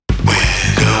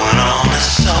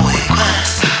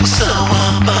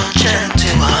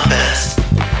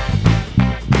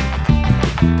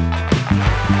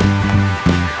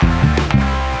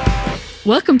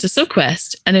Welcome to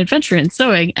SewQuest, an adventure in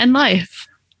sewing and life.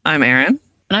 I'm Erin.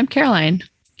 And I'm Caroline.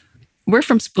 We're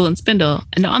from Spool and Spindle,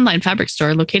 an online fabric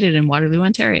store located in Waterloo,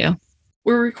 Ontario.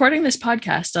 We're recording this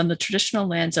podcast on the traditional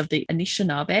lands of the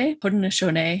Anishinaabe,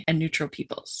 Haudenosaunee, and Neutral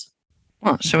peoples.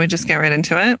 Well, shall we just get right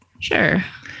into it? Sure.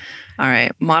 All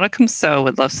right. Modicum Sew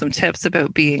would love some tips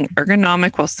about being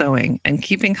ergonomic while sewing and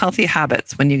keeping healthy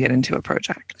habits when you get into a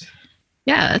project.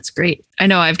 Yeah, that's great. I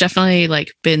know I've definitely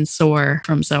been sore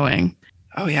from sewing.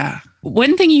 Oh, yeah.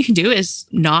 One thing you can do is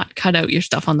not cut out your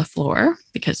stuff on the floor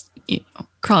because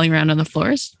crawling around on the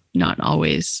floor is not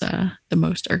always the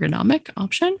most ergonomic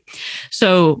option.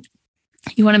 So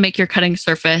you want to make your cutting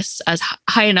surface as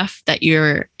high enough that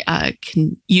you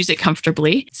can use it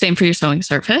comfortably. Same for your sewing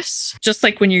surface. Just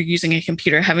like when you're using a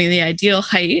computer, having the ideal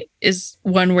height is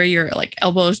one where your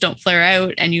elbows don't flare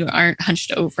out and you aren't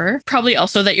hunched over. Probably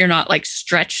also that you're not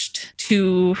stretched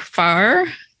too far.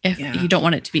 If you don't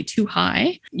want it to be too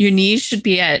high, your knees should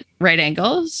be at right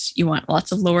angles. You want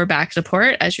lots of lower back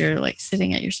support as you're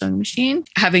sitting at your sewing machine.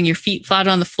 Having your feet flat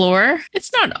on the floor.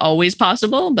 It's not always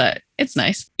possible, but it's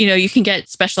nice. You can get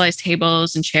specialized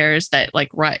tables and chairs that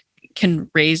can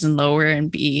raise and lower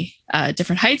and be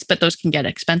different heights, but those can get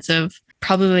expensive.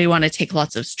 Probably want to take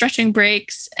lots of stretching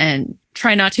breaks and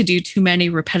try not to do too many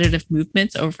repetitive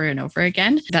movements over and over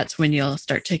again. That's when you'll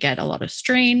start to get a lot of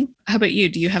strain. How about you?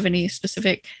 Do you have any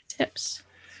specific tips?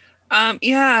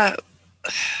 Yeah,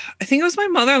 I think it was my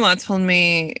mother-in-law told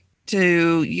me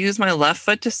to use my left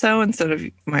foot to sew instead of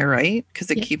my right because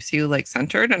it keeps you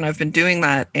centered. And I've been doing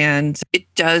that and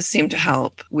it does seem to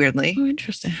help weirdly. Oh,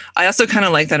 interesting. I also kind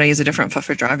of like that I use a different foot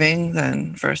for driving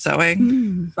than for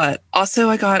sewing. But also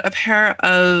I got a pair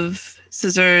of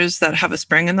scissors that have a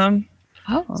spring in them.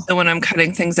 Oh. So when I'm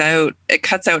cutting things out, it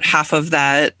cuts out half of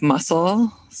that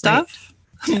muscle stuff.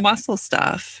 Right. Yeah. Muscle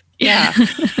stuff. Yeah.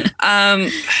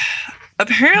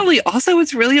 Apparently, also,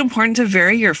 it's really important to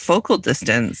vary your focal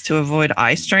distance to avoid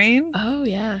eye strain. Oh,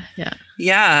 yeah. Yeah.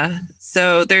 Yeah.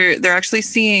 So they're actually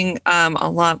seeing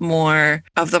a lot more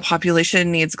of the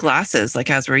population needs glasses,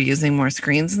 as we're using more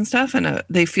screens and stuff. And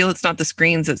they feel it's not the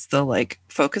screens, it's the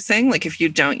focusing. If you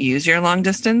don't use your long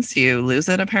distance, you lose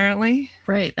it, apparently.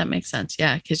 Right. That makes sense.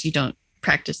 Yeah. Because you don't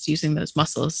practice using those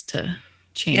muscles to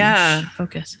change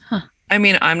focus. Huh. I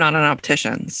mean, I'm not an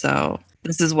optician, so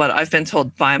this is what I've been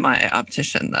told by my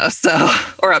optician, though,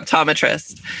 or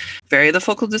optometrist. Vary the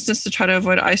focal distance to try to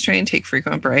avoid eye strain, take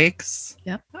frequent breaks.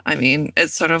 Yeah. I mean,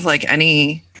 it's sort of like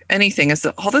anything is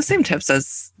all the same tips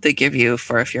as they give you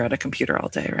for if you're at a computer all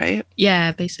day, right?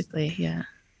 Yeah, basically, yeah.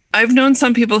 I've known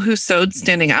some people who sewed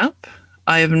standing up.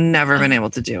 I've never been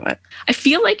able to do it. I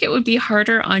feel like it would be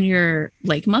harder on your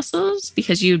leg muscles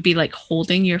because you'd be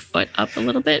holding your foot up a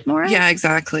little bit more. Yeah,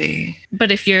 exactly.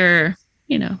 But if you're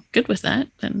good with that,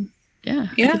 then I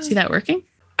could see that working.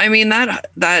 I mean,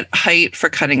 that height for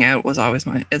cutting out is always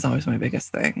my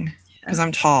biggest thing because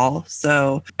I'm tall.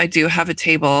 So I do have a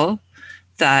table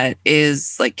that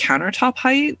is countertop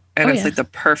height and it's the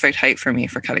perfect height for me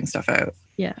for cutting stuff out.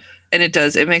 Yeah. And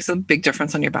it makes a big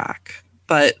difference on your back,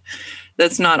 but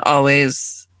that's not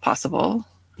always possible.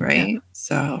 Right. Yeah.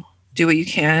 So do what you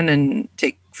can and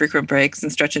take frequent breaks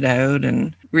and stretch it out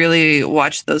and really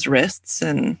watch those wrists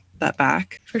and that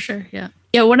back. For sure. Yeah.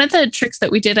 Yeah. One of the tricks that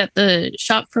we did at the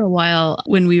shop for a while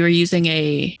when we were using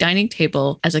a dining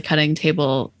table as a cutting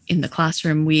table in the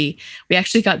classroom, we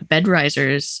actually got bed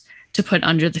risers to put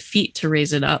under the feet to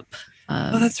raise it up.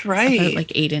 Oh, that's right.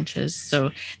 About 8 inches.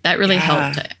 So that really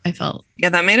helped, I felt. Yeah,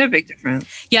 that made a big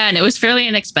difference. Yeah. And it was fairly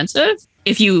inexpensive.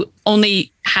 If you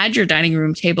only had your dining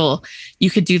room table, you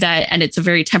could do that. And it's a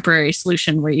very temporary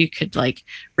solution where you could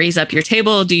raise up your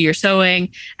table, do your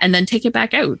sewing, and then take it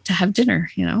back out to have dinner,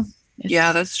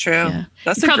 Yeah, that's true. Yeah.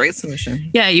 That's a great solution.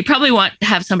 Yeah. You probably want to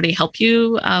have somebody help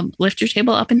you lift your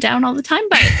table up and down all the time.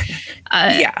 But,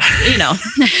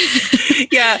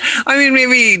 Yeah, I mean,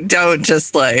 maybe don't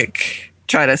just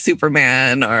try to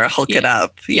Superman or Hulk it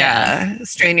up. Yeah.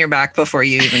 Strain your back before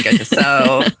you even get to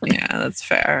sew. Yeah, that's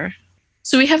fair.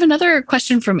 So we have another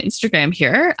question from Instagram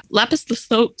here. Lapis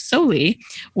Soli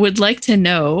would like to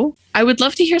know, I would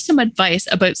love to hear some advice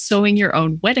about sewing your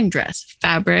own wedding dress,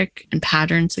 fabric and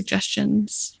pattern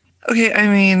suggestions. Okay, I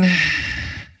mean,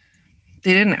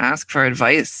 they didn't ask for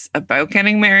advice about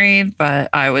getting married,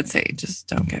 but I would say just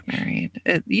don't get married.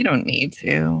 You don't need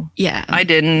to. Yeah. I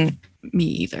didn't. Me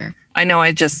either. I know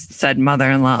I just said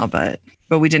mother-in-law, but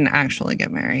we didn't actually get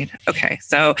married. Okay,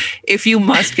 so if you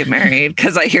must get married,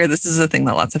 because I hear this is a thing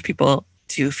that lots of people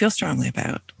do feel strongly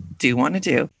about, do want to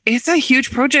do. It's a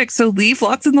huge project, so leave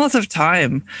lots and lots of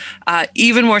time.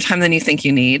 Even more time than you think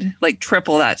you need,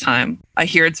 triple that time. I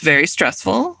hear it's very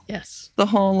stressful. Yes. the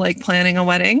whole like planning a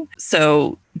wedding.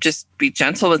 So just be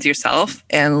gentle with yourself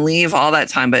and leave all that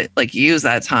time, but like use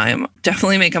that time.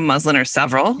 Definitely make a muslin or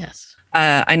several. Yes.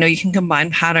 I know you can combine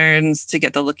patterns to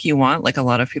get the look you want. Like a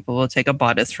lot of people will take a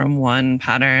bodice from one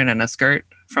pattern and a skirt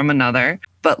from another.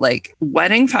 But like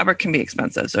wedding fabric can be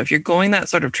expensive. So if you're going that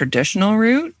sort of traditional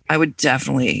route, I would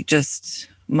definitely just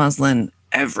muslin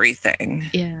everything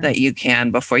that you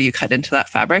can before you cut into that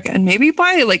fabric, and maybe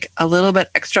buy like a little bit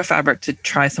extra fabric to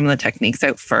try some of the techniques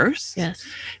out first. Yes.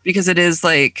 Because it is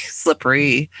like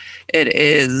slippery. It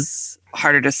is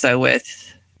harder to sew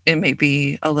with. It may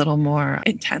be a little more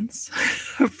intense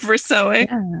for sewing.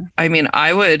 Yeah. I mean,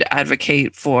 I would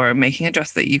advocate for making a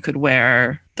dress that you could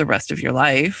wear the rest of your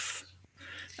life,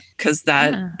 because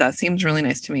that seems really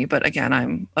nice to me. But again,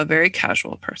 I'm a very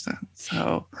casual person.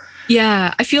 So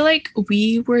yeah, I feel like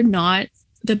we were not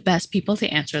the best people to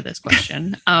answer this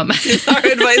question. Our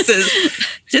advice is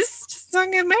just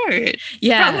don't get married.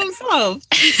 Yeah. Problem solved.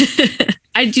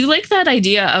 I do like that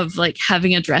idea of like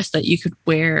having a dress that you could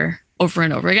wear over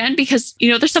and over again, because, you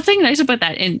know, there's something nice about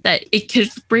that, in that it could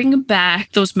bring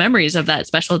back those memories of that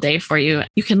special day for you.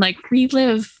 You can like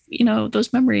relive, you know,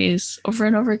 those memories over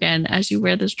and over again as you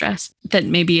wear this dress, that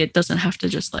maybe it doesn't have to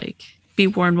just like be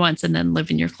worn once and then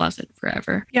live in your closet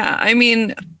forever. Yeah. I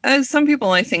mean, as some people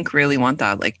I think really want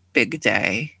that like big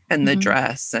day and the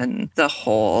dress and the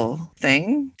whole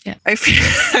thing. Yeah. I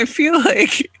feel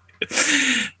like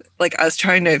us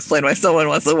trying to explain why someone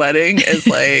wants a wedding is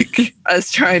like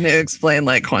us trying to explain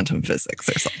like quantum physics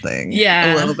or something.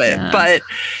 Yeah. A little bit. Yeah.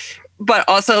 But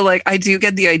also like I do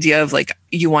get the idea of like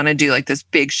you want to do like this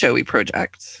big showy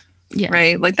project. Yeah.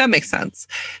 Right. Like that makes sense.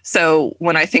 So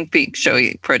when I think big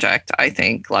showy project, I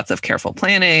think lots of careful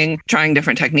planning, trying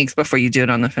different techniques before you do it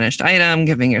on the finished item,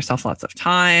 giving yourself lots of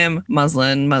time,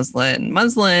 muslin,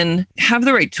 have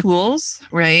the right tools,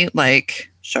 right? Like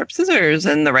sharp scissors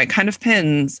and the right kind of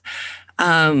pins,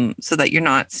 so that you're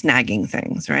not snagging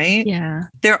things, right? Yeah.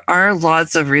 There are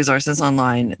lots of resources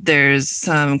online. There's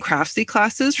some craftsy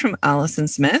classes from Allison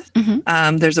Smith.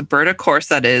 There's a Berta course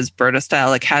that is Berta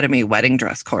Style Academy wedding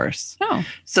dress course. Oh.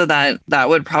 So that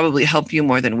would probably help you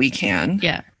more than we can.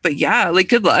 Yeah. But yeah, like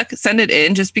good luck. Send it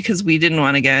in. Just because we didn't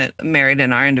want to get married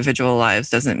in our individual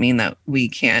lives doesn't mean that we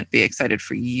can't be excited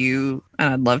for you.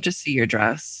 And I'd love to see your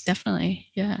dress. Definitely.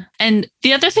 Yeah. And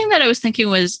the other thing that I was thinking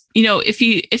was, you know, if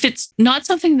it's not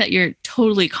something that you're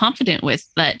totally confident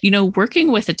with, that, you know,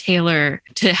 working with a tailor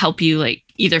to help you like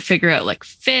either figure out like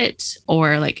fit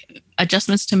or like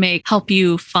adjustments to make, help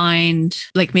you find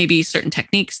like maybe certain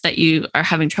techniques that you are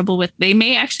having trouble with, they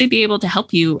may actually be able to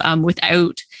help you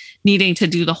without needing to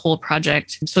do the whole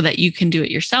project, so that you can do it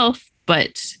yourself,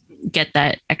 but get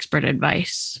that expert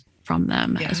advice from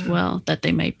them as well, that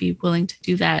they might be willing to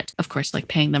do that. Of course, like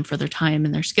paying them for their time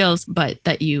and their skills, but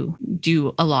that you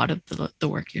do a lot of the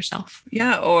work yourself.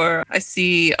 Yeah. Or I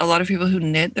see a lot of people who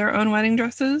knit their own wedding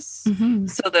dresses.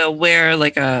 So they'll wear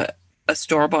like a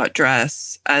store-bought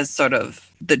dress as sort of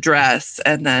the dress,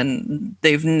 and then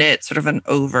they've knit sort of an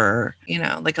over, you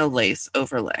know, like a lace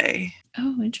overlay.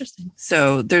 Oh, interesting.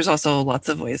 So there's also lots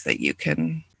of ways that you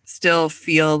can still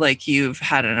feel like you've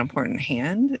had an important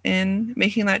hand in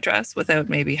making that dress without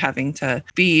maybe having to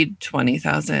bead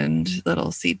 20,000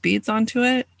 little seed beads onto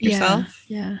it yourself.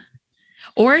 Yeah.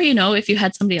 Or, you know, if you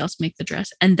had somebody else make the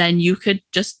dress and then you could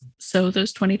just sew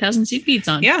those 20,000 seed beads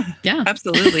on. Yeah, Yeah.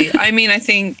 Absolutely. I mean, I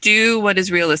think do what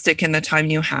is realistic in the time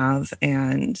you have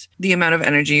and the amount of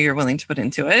energy you're willing to put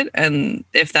into it. And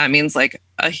if that means like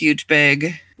a huge,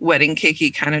 big wedding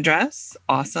cakey kind of dress,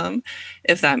 awesome.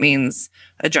 If that means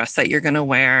a dress that you're going to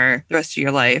wear the rest of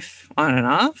your life on and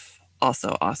off,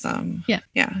 also awesome. Yeah.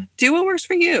 Do what works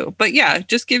for you. But yeah,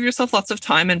 just give yourself lots of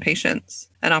time and patience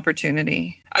and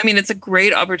opportunity. I mean, it's a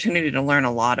great opportunity to learn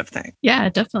a lot of things. Yeah,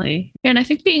 definitely. And I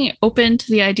think being open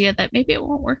to the idea that maybe it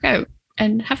won't work out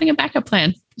and having a backup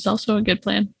plan is also a good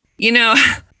plan. You know,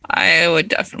 I would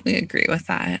definitely agree with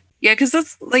that. Yeah, because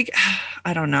that's like,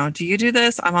 I don't know. Do you do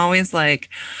this? I'm always like,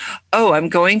 oh, I'm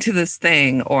going to this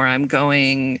thing, or I'm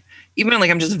going, even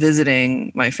like I'm just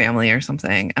visiting my family or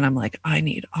something. And I'm like, I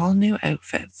need all new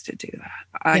outfits to do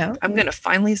that. I'm going to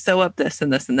finally sew up this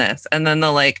and this and this. And then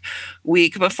the like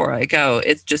week before I go,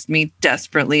 it's just me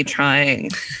desperately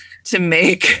trying to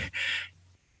make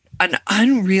an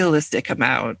unrealistic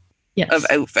amount of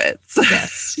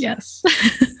outfits. Yes.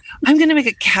 I'm going to make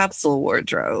a capsule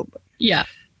wardrobe. Yeah.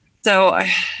 So,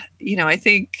 I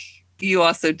think you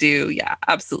also do,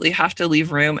 absolutely have to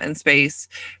leave room and space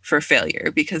for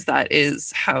failure, because that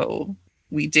is how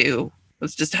we do.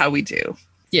 It's just how we do.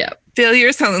 Yeah.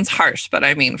 Failure sounds harsh, but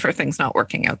I mean, for things not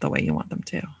working out the way you want them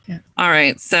to. Yeah. All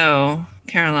right. So,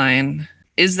 Caroline,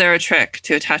 Is there a trick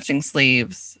to attaching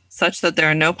sleeves such that there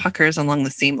are no puckers along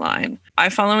the seam line? I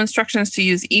follow instructions to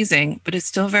use easing, but it's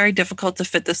still very difficult to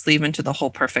fit the sleeve into the hole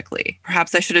perfectly.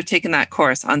 Perhaps I should have taken that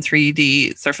course on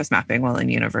 3D surface mapping while in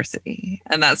university.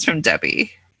 And that's from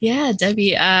Debbie. Yeah,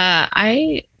 Debbie,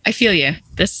 I feel you.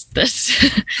 This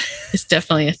is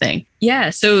definitely a thing. Yeah,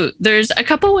 so there's a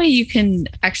couple ways you can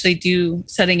actually do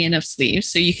setting in of sleeves.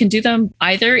 So you can do them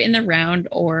either in the round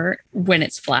or when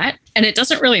it's flat. And it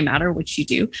doesn't really matter which you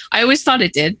do. I always thought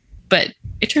it did, but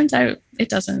it turns out it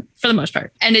doesn't for the most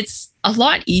part. And it's a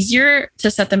lot easier to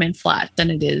set them in flat than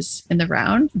it is in the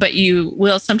round, but you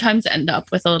will sometimes end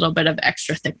up with a little bit of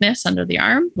extra thickness under the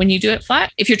arm when you do it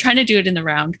flat. If you're trying to do it in the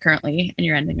round currently and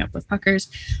you're ending up with puckers,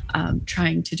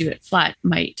 trying to do it flat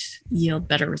might yield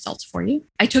better results for you.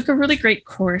 I took a really great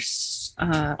course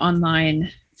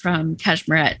online from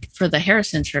Kashmiret for the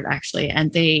Harrison shirt, actually,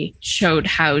 and they showed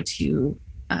how to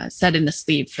set in the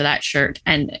sleeve for that shirt,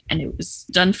 and it was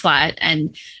done flat,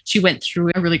 and she went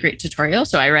through a really great tutorial.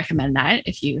 So I recommend that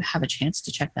if you have a chance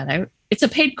to check that out. It's a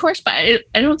paid course, but I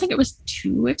don't think it was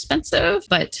too expensive,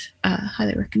 but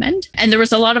highly recommend. And there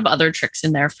was a lot of other tricks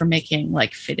in there for making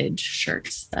like fitted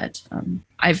shirts that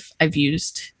I've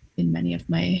used in many of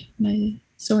my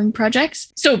sewing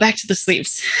projects. So back to the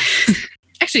sleeves.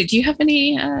 Actually, do you have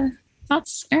any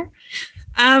thoughts,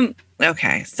 Erin?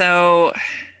 Okay, so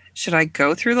should I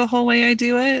go through the whole way I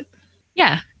do it?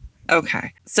 Yeah.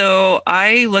 Okay. So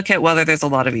I look at whether there's a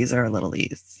lot of ease or a little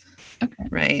ease. Okay.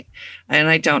 Right. And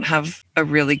I don't have a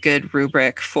really good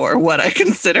rubric for what I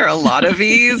consider a lot of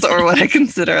ease or what I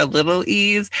consider a little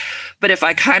ease. But if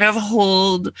I kind of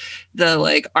hold the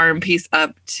like arm piece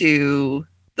up to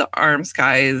the arm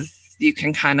skies, you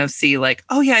can kind of see like,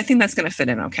 oh yeah, I think that's going to fit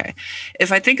in. Okay.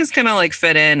 If I think it's going to like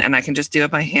fit in and I can just do it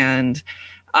by hand,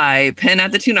 I pin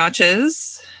at the 2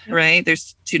 notches, right?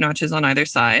 There's 2 notches on either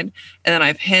side. And then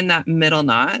I pin that middle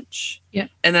notch. Yeah.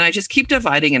 And then I just keep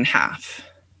dividing in half.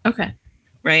 Okay.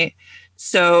 Right.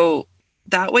 So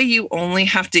that way you only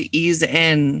have to ease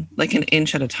in like an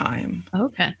inch at a time.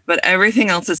 Okay. But everything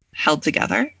else is held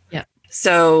together. Yeah.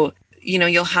 So,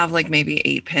 you'll have like maybe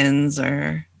 8 pins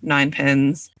or 9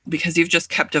 pins because you've just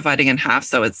kept dividing in half.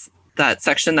 So it's that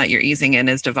section that you're easing in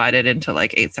is divided into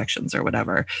like 8 sections or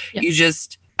whatever. Yeah. You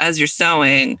just, as you're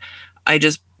sewing, I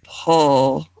just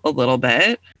pull a little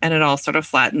bit and it all sort of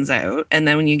flattens out. And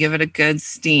then when you give it a good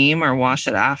steam or wash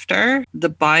it after, the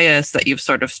bias that you've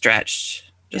sort of stretched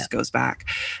just goes back.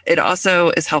 It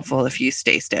also is helpful if you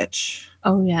stay stitch.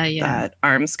 Oh, yeah. That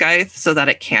arm scythe so that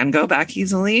it can go back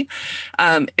easily.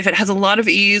 If it has a lot of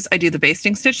ease, I do the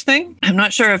basting stitch thing. I'm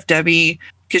not sure if Debbie,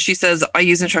 because she says I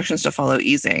use instructions to follow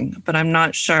easing, but I'm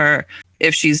not sure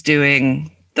if she's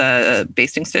doing the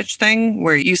basting stitch thing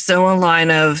where you sew a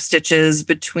line of stitches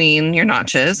between your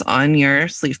notches on your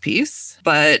sleeve piece,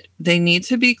 but they need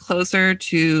to be closer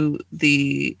to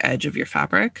the edge of your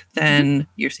fabric than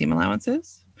your seam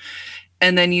allowances.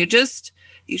 And then you just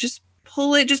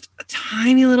pull it just a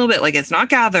tiny little bit, like it's not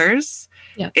gathers.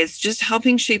 Yeah. It's just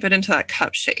helping shape it into that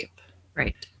cup shape.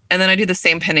 Right. And then I do the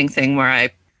same pinning thing where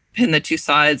I pin the 2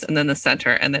 sides and then the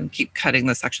center and then keep cutting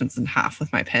the sections in half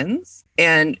with my pins.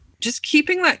 And just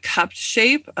keeping that cupped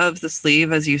shape of the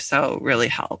sleeve as you sew really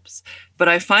helps. But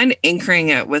I find anchoring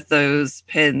it with those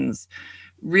pins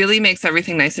really makes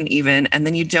everything nice and even. And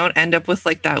then you don't end up with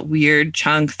like that weird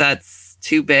chunk that's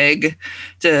too big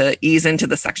to ease into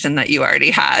the section that you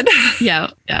already had. Yeah.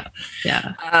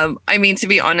 I mean, to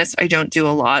be honest, I don't do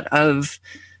a lot of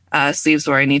sleeves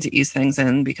where I need to ease things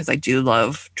in because I do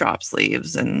love drop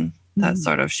sleeves and that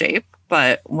sort of shape.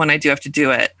 But when I do have to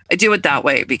do it, I do it that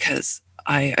way because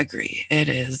I agree. It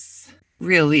is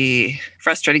really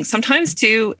frustrating. Sometimes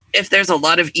too, if there's a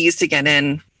lot of ease to get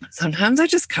in, sometimes I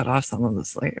just cut off some of the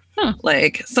sleeve.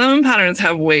 Like some patterns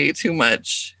have way too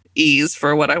much ease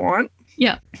for what I want.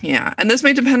 Yeah. Yeah. And this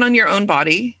may depend on your own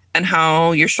body and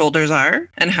how your shoulders are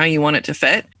and how you want it to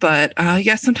fit. But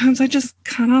sometimes I just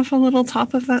cut off a little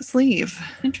top of that sleeve.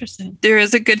 Interesting. There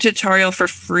is a good tutorial for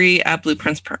free at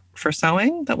Blueprints for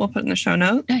Sewing that we'll put in the show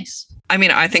notes. Nice. I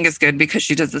mean, I think it's good because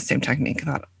she does the same technique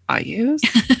that I use.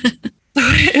 So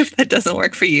if that doesn't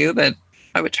work for you, then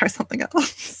I would try something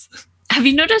else. Have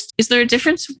you noticed, is there a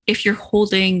difference if you're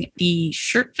holding the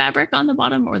shirt fabric on the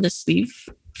bottom or the sleeve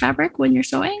fabric when you're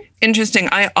sewing? Interesting.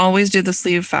 I always do the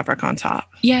sleeve fabric on top.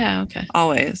 Yeah, okay.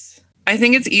 Always. I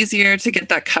think it's easier to get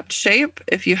that cupped shape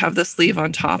if you have the sleeve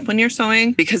on top when you're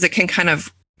sewing because it can kind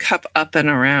of cup up and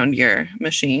around your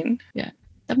machine. Yeah,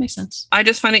 that makes sense. I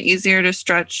just find it easier to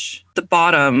stretch the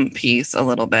bottom piece a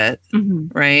little bit,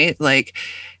 right? Like,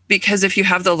 because if you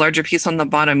have the larger piece on the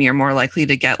bottom, you're more likely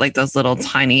to get like those little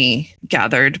tiny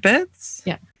gathered bits.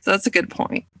 Yeah. So that's a good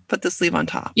point. Put the sleeve on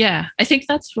top. Yeah, I think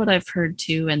that's what I've heard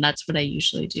too, and that's what I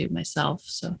usually do myself.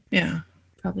 So Yeah.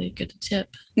 probably a good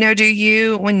tip. Now, do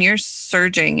you, when you're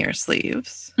serging your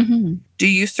sleeves, do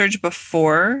you serge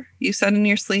before you set in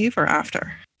your sleeve or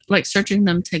after? Like serging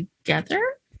them together?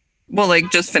 Well,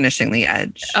 like just finishing the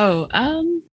edge. Oh,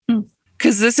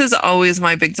 Because this is always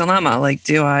my big dilemma. Like,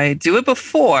 do I do it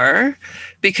before?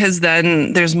 Because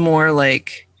then there's more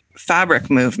like fabric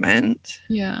movement.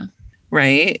 yeah.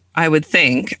 Right? I would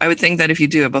think that if you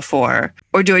do it before,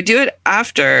 or do I do it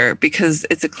after because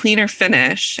it's a cleaner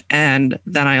finish and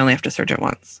then I only have to serge it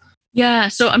once? Yeah.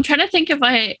 So I'm trying to think if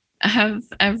I have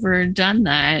ever done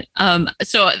that.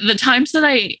 So the times that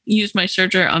I use my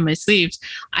serger on my sleeves,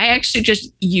 I actually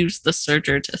just use the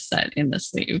serger to set in the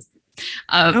sleeve.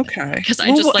 Okay. Because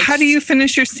I just like. How do you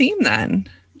finish your seam then?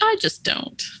 I just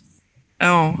don't.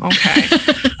 Oh, okay.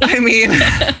 I mean,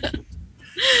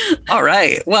 all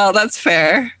right. Well, that's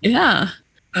fair. Yeah.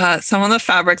 Some of the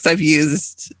fabrics I've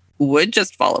used would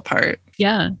just fall apart.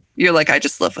 Yeah. You're like, I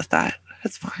just live with that.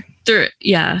 It's fine.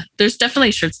 There's definitely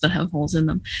shirts that have holes in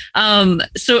them.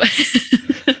 So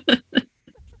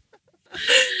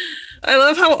I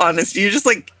love how honest you're just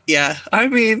like, yeah. I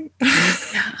mean,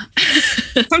 yeah.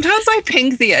 sometimes I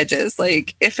pink the edges.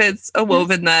 Like if it's a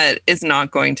woven that is not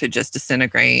going to just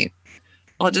disintegrate,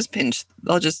 I'll just pinch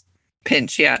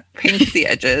the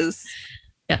edges.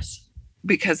 Yes.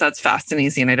 Because that's fast and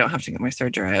easy and I don't have to get my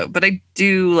serger out. But I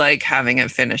do like having it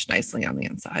finished nicely on the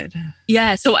inside.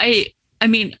 Yeah. So I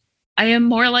mean, I am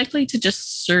more likely to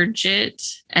just serge it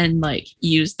and like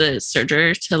use the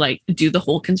serger to like do the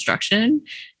whole construction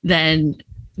than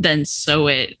sew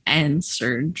it and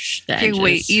serge the edges. Okay,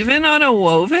 wait, even on a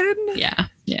woven? Yeah.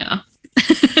 Yeah.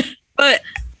 But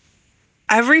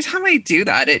every time I do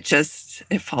that,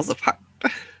 it falls apart.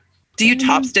 Do you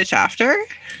top stitch after?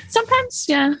 Sometimes,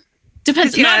 yeah.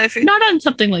 Depends. Yeah, not on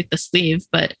something like the sleeve,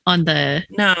 but on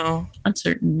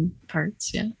certain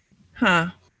parts. Yeah. Huh.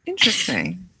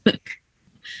 Interesting.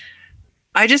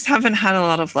 I just haven't had a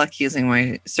lot of luck using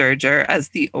my serger as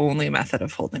the only method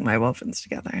of holding my wovens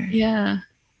together. Yeah.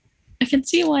 I can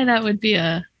see why that would be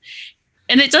and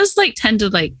it does like tend to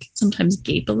like sometimes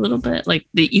gape a little bit. Like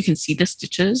you can see the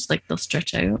stitches, like they'll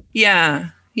stretch out. Yeah.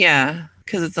 Yeah.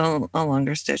 Because it's a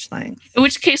longer stitch length. In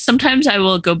which case, sometimes I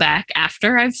will go back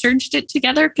after I've serged it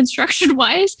together construction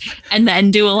wise and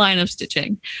then do a line of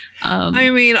stitching. I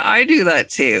mean, I do that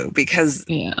too, because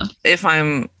if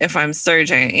I'm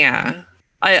serging, yeah,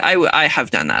 I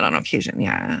have done that on occasion.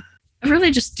 Yeah. I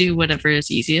really just do whatever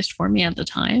is easiest for me at the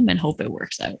time and hope it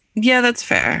works out. Yeah, that's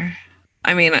fair.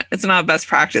 I mean, it's not best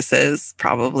practices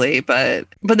probably, but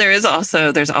there's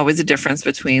always a difference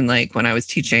between like when I was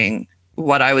teaching,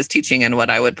 what I was teaching and what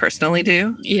I would personally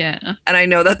do. Yeah. And I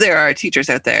know that there are teachers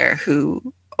out there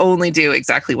who only do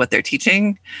exactly what they're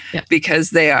teaching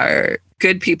because they are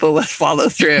good people with follow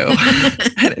through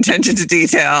and attention to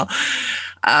detail.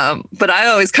 But I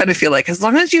always kind of feel like as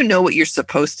long as you know what you're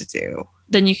supposed to do,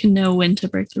 then you can know when to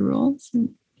break the rules.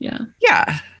 Yeah.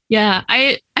 Yeah. Yeah.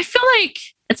 I feel like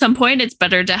at some point it's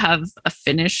better to have a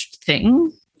finished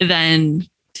thing than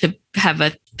to have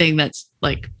a thing that's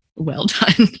like well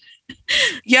done.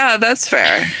 Yeah, that's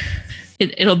fair.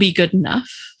 It'll be good enough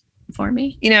for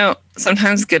me. You know,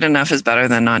 sometimes good enough is better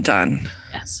than not done.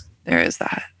 Yes. There is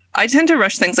that. I tend to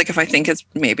rush things like if I think it's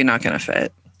maybe not going to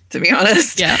fit, to be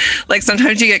honest. Yeah. Like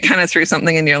sometimes you get kind of through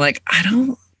something and you're like, I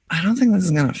don't think this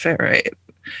is going to fit right.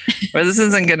 Or this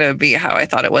isn't going to be how I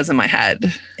thought it was in my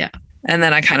head. Yeah. And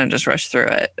then I kind of just rush through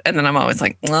it. And then I'm always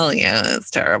like, well, yeah, it's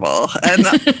terrible. And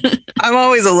I'm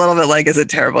always a little bit like, is it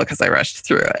terrible because I rushed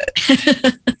through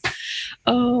it?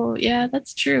 Oh, yeah,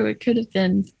 that's true. It could have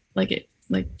been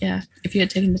if you had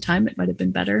taken the time, it might have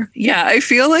been better. Yeah, I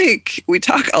feel like we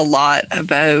talk a lot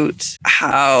about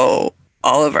how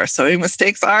all of our sewing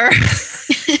mistakes are.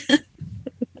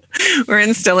 We're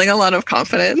instilling a lot of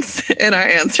confidence in our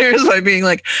answers by being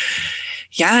like,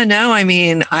 yeah, no, I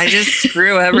mean, I just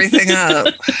screw everything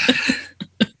up.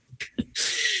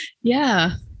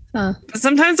 Yeah. Huh. But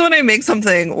sometimes when I make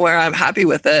something where I'm happy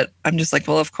with it, I'm just like,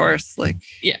 well, of course. Like,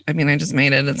 yeah. I mean, I just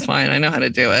made it. It's fine. I know how to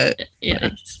do it. Yeah.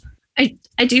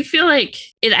 I do feel like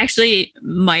it actually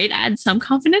might add some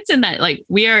confidence in that, like,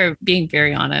 we are being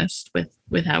very honest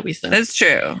with how we sew. That's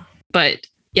true. But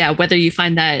yeah, whether you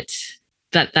find that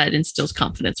instills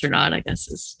confidence or not, I guess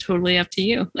is totally up to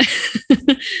you.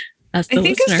 I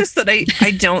think it's just that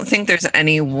I don't think there's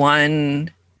any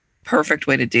one perfect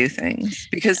way to do things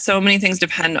because so many things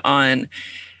depend on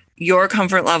your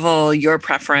comfort level, your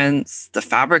preference, the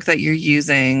fabric that you're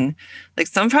using. Like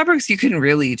some fabrics you can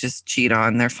really just cheat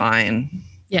on. They're fine.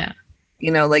 Yeah.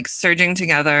 You know, like serging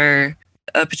together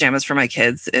pajamas for my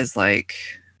kids is like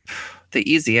the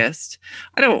easiest.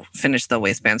 I don't finish the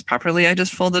waistbands properly. I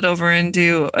just fold it over and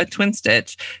do a twin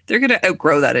stitch. They're going to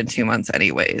outgrow that in 2 months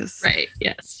anyways. Right.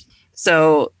 Yes.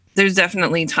 So there's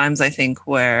definitely times I think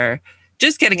where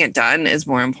just getting it done is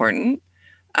more important.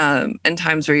 And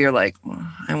times where you're like, well,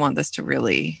 I want this to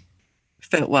really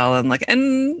fit well,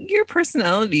 and your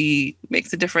personality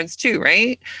makes a difference too,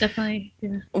 right? Definitely.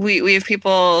 Yeah. We have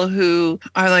people who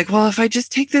are like, well, if I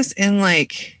just take this in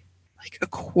like a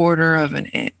quarter of an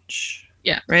inch.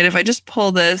 Yeah. Right. If I just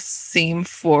pull this seam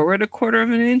forward a quarter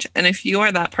of an inch, and if you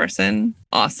are that person,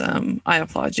 awesome. I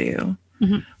applaud you.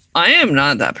 Mm-hmm. I am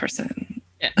not that person.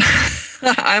 Yeah.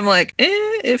 I'm like,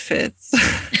 it fits.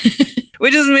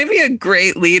 Which is maybe a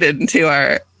great lead into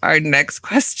our next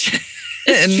question.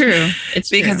 It's true. It's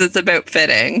because true. It's about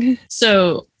fitting.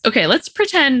 So, okay, let's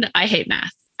pretend I hate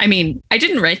math. I mean, I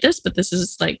didn't write this, but this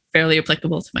is like fairly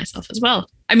applicable to myself as well.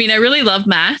 I mean, I really love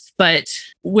math, but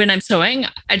when I'm sewing,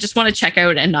 I just want to check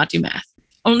out and not do math.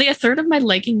 Only a third of my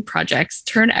legging projects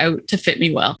turn out to fit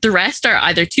me well. The rest are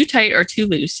either too tight or too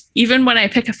loose, even when I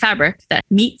pick a fabric that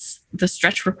meets the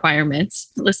stretch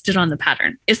requirements listed on the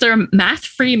pattern. Is there a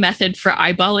math-free method for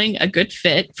eyeballing a good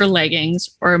fit for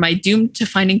leggings, or am I doomed to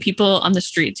finding people on the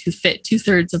streets who fit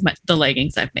 2/3 of the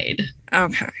leggings I've made?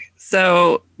 Okay.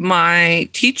 So my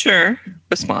teacher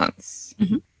response,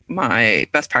 my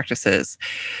best practices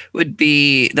would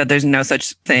be that there's no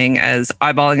such thing as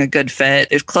eyeballing a good fit.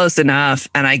 It's close enough,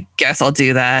 and I guess I'll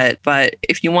do that. But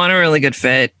if you want a really good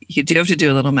fit, you do have to do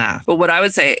a little math. But what I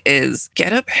would say is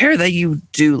get a pair that you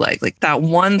do like that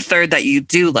 1/3 that you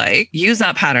do like, use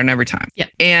that pattern every time. Yeah.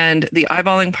 And the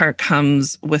eyeballing part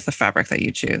comes with the fabric that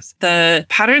you choose. The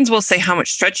patterns will say how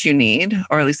much stretch you need,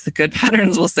 or at least the good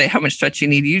patterns will say how much stretch you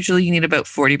need. Usually you need about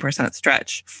 40%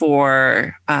 stretch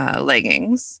for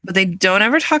leggings, but they don't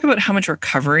ever talk about how much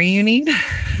recovery you need.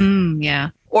 Yeah.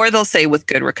 Or they'll say with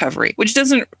good recovery, which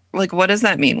doesn't, what does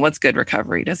that mean? What's good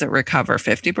recovery? Does it recover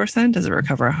 50%? Does it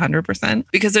recover 100%?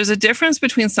 Because there's a difference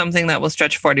between something that will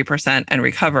stretch 40% and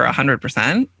recover 100%.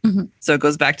 Mm-hmm. So it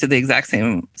goes back to the exact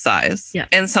same size. Yeah.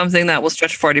 And something that will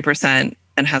stretch 40%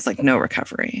 and has no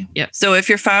recovery. Yeah. So if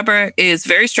your fabric is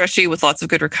very stretchy with lots of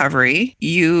good recovery,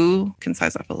 you can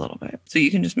size up a little bit. So you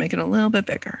can just make it a little bit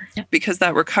bigger. Yeah. Because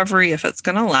that recovery, if it's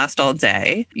going to last all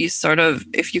day, you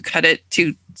if you cut it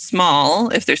too small,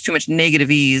 if there's too much negative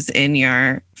ease in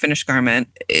your finished garment,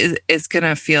 it's going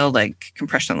to feel like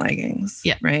compression leggings.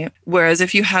 Yeah. Right. Whereas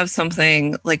if you have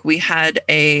something like we had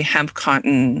a hemp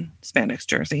cotton spandex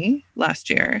jersey last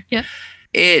year. Yeah.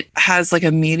 It has a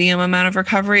medium amount of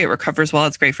recovery. It recovers well.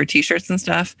 It's great for t-shirts and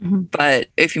stuff. Mm-hmm. But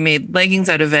if you made leggings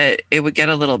out of it, it would get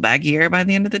a little baggier by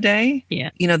the end of the day.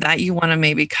 Yeah. That you want to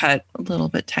maybe cut a little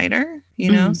bit tighter,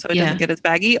 so it doesn't get as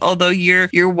baggy. Although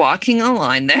you're walking a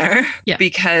line there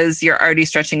because you're already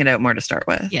stretching it out more to start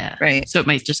with. Yeah. Right. So it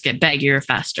might just get baggier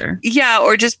faster. Yeah.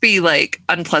 Or just be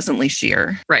unpleasantly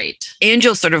sheer. Right. And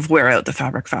you'll sort of wear out the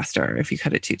fabric faster if you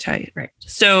cut it too tight. Right.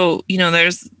 So,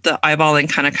 there's the eyeballing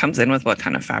kind of comes in with what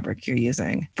kind of fabric you're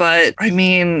using. But I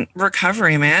mean,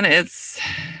 recovery, man, it's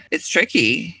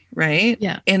tricky, right?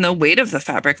 Yeah. And the weight of the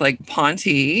fabric, like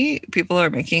Ponte, people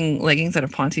are making leggings out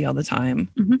of Ponte all the time.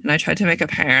 Mm-hmm. And I tried to make a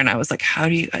pair and I was like, how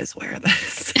do you guys wear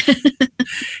this?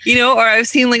 Or I've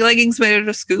seen leggings made out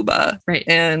of scuba. Right.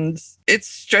 And it's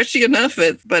stretchy enough,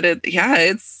 it's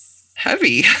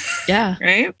heavy. Yeah.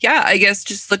 Right. Yeah. I guess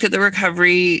just look at the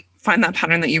recovery, find that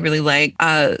pattern that you really like.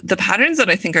 The patterns that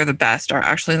I think are the best are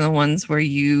actually the ones where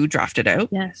you draft it out.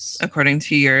 Yes. According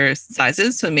to your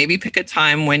sizes. So maybe pick a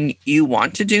time when you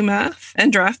want to do math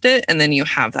and draft it, and then you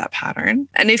have that pattern.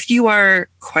 And if you are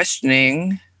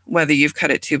questioning whether you've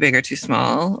cut it too big or too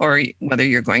small, or whether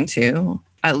you're going to,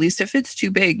 at least if it's too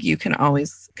big, you can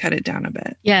always cut it down a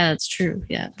bit. Yeah, that's true.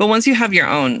 Yeah. But once you have your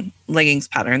own leggings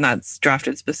pattern that's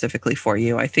drafted specifically for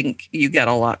you, I think you get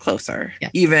a lot closer,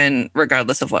 even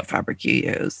regardless of what fabric you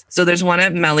use. So there's one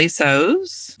at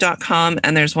mellysews.com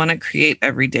and there's one at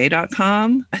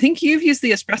createeveryday.com. I think you've used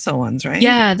the espresso ones, right?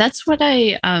 Yeah, that's what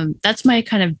that's my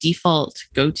kind of default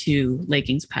go-to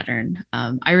leggings pattern.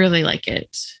 I really like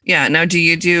it. Yeah. Now, do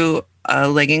you do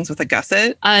leggings with a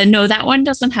gusset? No, that one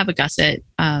doesn't have a gusset.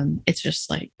 It's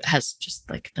just has just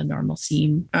the normal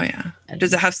seam. Oh yeah.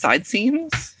 Does it have side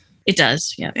seams? It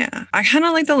does. Yeah. Yeah. I kind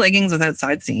of like the leggings without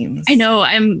side seams. I know.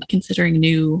 I'm considering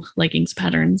new leggings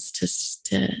patterns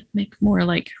to make more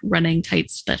running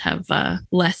tights that have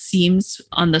less seams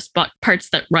on the parts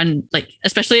that run,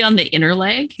 especially on the inner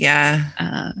leg.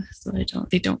 Yeah. So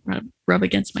they don't rub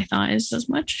against my thighs as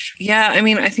much. Yeah, I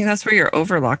mean, I think that's where your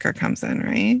overlocker comes in,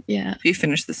 right? Yeah. If you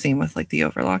finish the seam with like the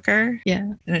overlocker,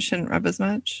 Yeah. then it shouldn't rub as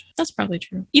much. That's probably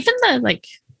true. Even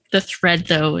the thread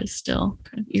though is still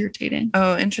kind of irritating.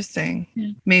 Oh, interesting. Yeah.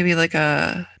 Maybe like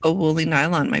a woolly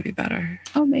nylon might be better.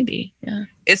 Oh, maybe. Yeah.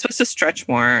 It's supposed to stretch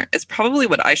more. It's probably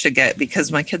what I should get because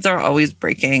my kids are always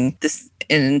breaking this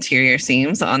interior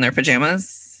seams on their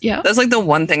pajamas. Yeah. That's like the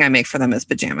one thing I make for them is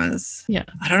pajamas. Yeah.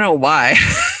 I don't know why.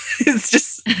 It's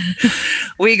just,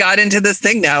 we got into this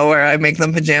thing now where I make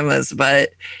them pajamas,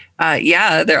 but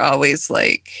yeah, they're always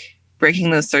like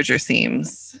breaking those serger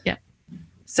seams. Yeah.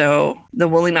 So the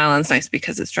woolly nylon's nice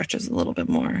because it stretches a little bit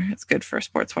more. It's good for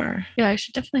sportswear. Yeah, I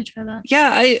should definitely try that.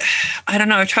 Yeah, I don't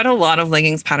know. I've tried a lot of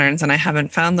leggings patterns and I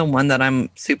haven't found the one that I'm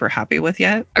super happy with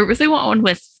yet. I really want one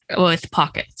with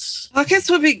pockets. Pockets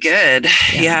would be good.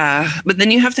 Yeah. But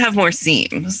then you have to have more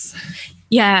seams.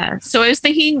 Yeah. So I was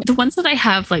thinking the ones that I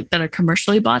have like that are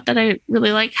commercially bought that I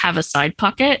really like have a side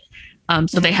pocket.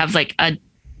 So they have like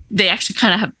they actually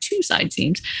kind of have two side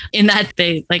seams in that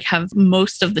they like have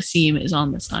most of the seam is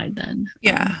on the side then.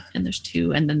 Yeah. And there's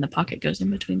two and then the pocket goes in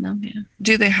between them. Yeah.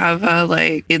 Do they have a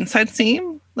like inside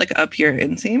seam? Like up your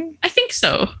inseam? I think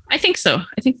so. I think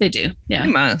they do. Yeah.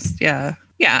 They must. Yeah.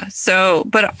 Yeah. So,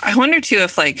 but I wonder too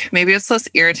if like maybe it's less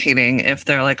irritating if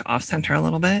they're like off center a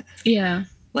little bit. Yeah.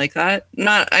 Like that.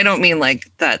 I don't mean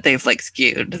like that they've like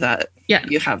skewed that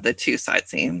you have the two side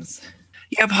seams.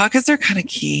 Yeah, pockets are kind of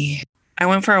key. I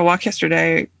went for a walk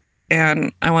yesterday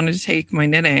and I wanted to take my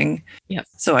knitting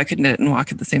so I could knit and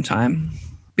walk at the same time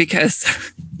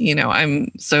because, you know, I'm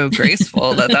so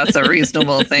graceful that that's a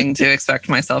reasonable thing to expect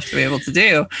myself to be able to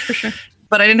do. For sure.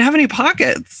 But I didn't have any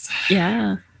pockets.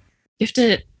 Yeah.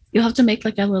 You'll have to make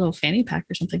like a little fanny pack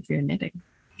or something for your knitting.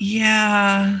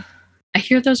 Yeah. I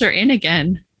hear those are in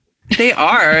again. They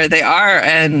are.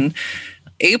 And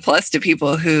A+ to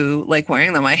people who like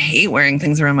wearing them. I hate wearing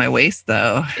things around my waist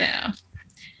though. Yeah.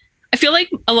 I feel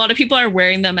like a lot of people are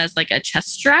wearing them as like a chest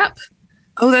strap.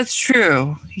 Oh, that's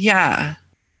true. Yeah.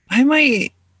 I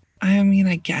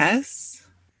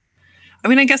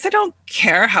guess I don't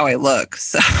care how I look.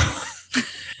 So,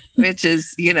 which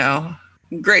is, you know,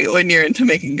 great when you're into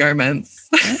making garments.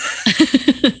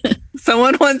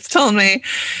 Someone once told me,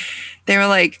 they were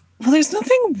like, well, there's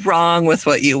nothing wrong with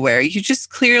what you wear. You just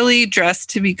clearly dress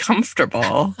to be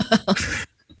comfortable.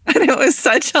 And it was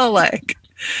such a like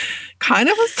kind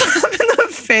of a slap in the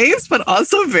face, but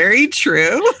also very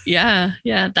true. Yeah.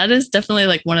 Yeah. That is definitely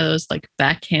like one of those like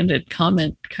backhanded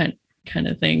comment kind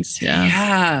of things. Yeah.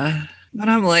 Yeah. But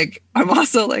I'm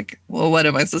also like, well, what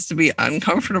am I supposed to be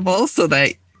uncomfortable so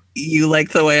that you like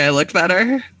the way I look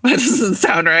better? That doesn't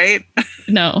sound right.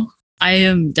 No. I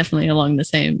am definitely along the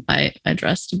same. I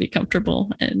dress to be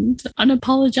comfortable and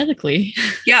unapologetically.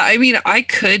 Yeah, I mean, I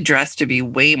could dress to be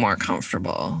way more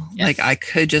comfortable. Yes. Like I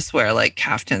could just wear like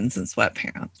caftans and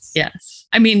sweatpants. Yes.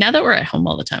 I mean, now that we're at home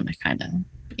all the time, I kind of,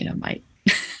 might.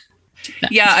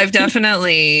 Yeah,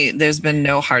 there's been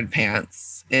no hard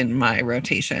pants in my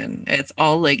rotation. It's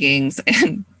all leggings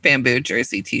and bamboo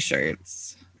jersey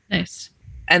t-shirts. Nice.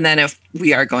 And then if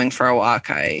we are going for a walk,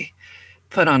 I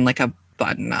put on like a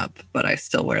button up, but I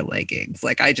still wear leggings.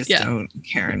 Like I just don't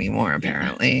care anymore,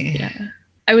 apparently. Yeah.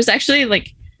 I was actually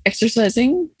like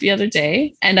exercising the other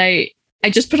day and I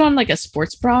just put on like a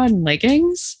sports bra and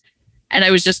leggings and I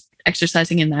was just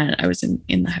exercising in that. I was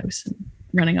in the house and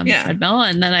running on the treadmill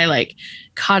and then I like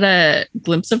caught a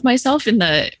glimpse of myself in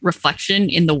the reflection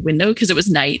in the window because it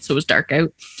was night, so it was dark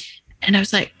out. And I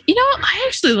was like, I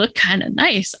actually look kind of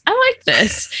nice. I like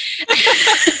this.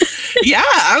 Yeah,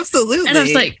 absolutely. And I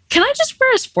was like, can I just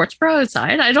wear a sports bra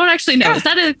outside? I don't actually know. Yeah. Is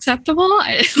that acceptable?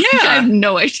 I have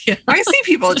no idea. I see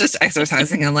people just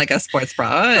exercising in like a sports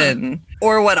bra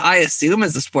or what I assume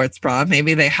is a sports bra.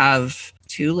 Maybe they have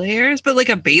 2 layers, but like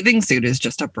a bathing suit is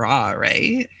just a bra,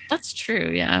 right? That's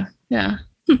true. Yeah. Yeah.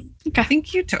 Okay. I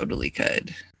think you totally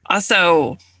could.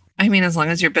 Also, I mean, as long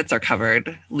as your bits are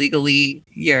covered legally,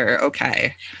 you're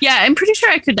okay. Yeah, I'm pretty sure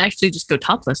I could actually just go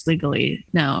topless legally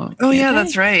now. Oh, yeah,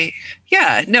 that's right.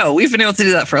 Yeah, no, we've been able to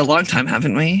do that for a long time,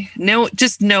 haven't we? No,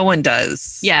 just no one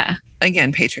does. Yeah.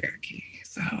 Again, patriarchy.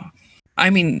 So,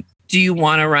 I mean, do you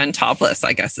want to run topless,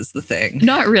 I guess is the thing.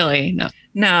 Not really, no.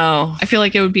 No. I feel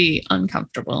like it would be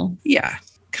uncomfortable. Yeah,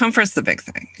 comfort's the big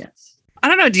thing. Yes. I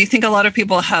don't know. Do you think a lot of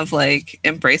people have like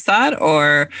embraced that,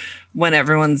 or when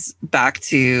everyone's back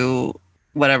to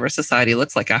whatever society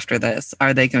looks like after this,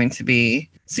 are they going to be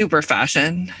super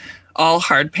fashion, all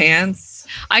hard pants?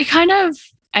 I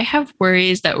have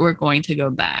worries that we're going to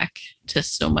go back to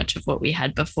so much of what we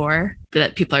had before,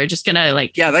 that people are just going to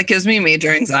like. Yeah, that gives me major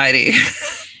anxiety.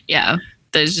 Yeah.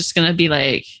 There's just going to be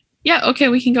like yeah, okay,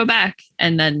 we can go back.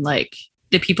 And then like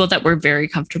the people that were very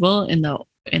comfortable in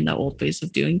the old ways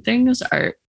of doing things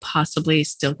are possibly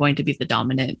still going to be the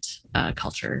dominant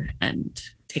culture and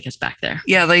take us back there.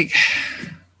 Yeah, like,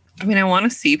 I mean, I want to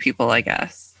see people, I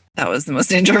guess. That was the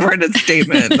most introverted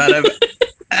statement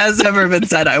has ever been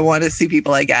said. I want to see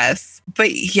people, I guess.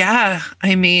 But yeah,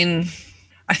 I mean,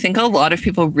 I think a lot of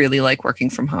people really like working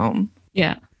from home.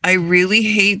 Yeah. I really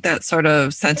hate that sort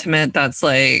of sentiment that's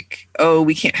like, oh,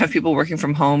 we can't have people working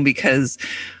from home because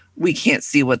we can't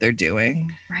see what they're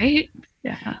doing. Right?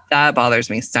 Yeah. That bothers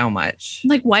me so much.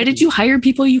 Like, why did you hire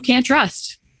people you can't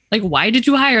trust? Like, why did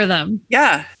you hire them?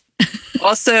 Yeah.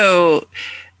 Also,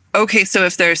 okay, so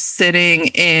if they're sitting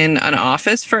in an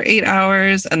office for 8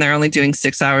 hours and they're only doing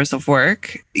 6 hours of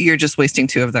work, you're just wasting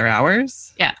 2 of their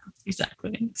hours. Yeah,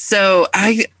 exactly. So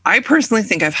I personally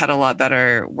think I've had a lot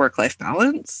better work-life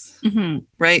balance,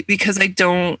 right? Because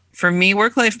for me,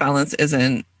 work-life balance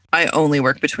isn't, I only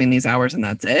work between these hours and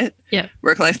that's it. Yeah.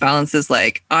 Work-life balance is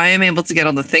like, I am able to get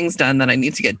all the things done that I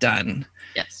need to get done.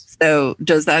 Yes. So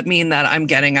does that mean that I'm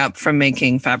getting up from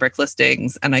making fabric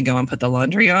listings and I go and put the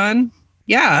laundry on?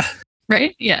 Yeah.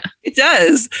 Right? Yeah. It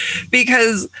does.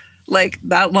 Because like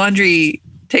that laundry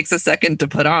takes a second to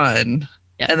put on.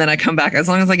 Yeah. And then I come back. As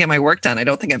long as I get my work done, I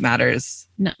don't think it matters.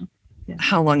 No. Yeah.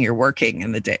 How long you're working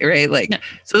in the day, right? Like, no.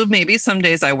 So maybe some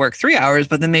days I work 3 hours,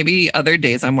 but then maybe other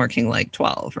days I'm working like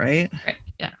 12, right? Right.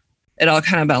 Yeah. It all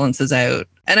kind of balances out.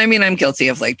 And I mean, I'm guilty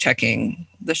of like checking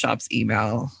the shop's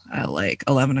email at like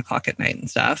 11 o'clock at night and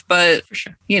stuff. But for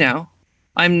sure, you know,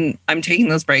 I'm taking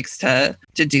those breaks to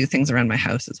do things around my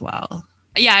house as well.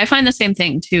 Yeah, I find the same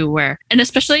thing too, and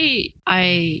especially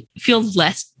I feel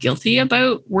less guilty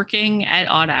about working at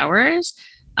odd hours,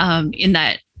 in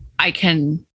that I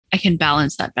can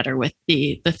balance that better with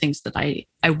the things that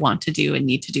I want to do and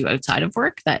need to do outside of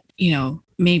work. That, you know,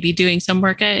 maybe doing some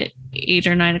work at 8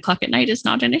 or 9 o'clock at night is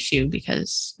not an issue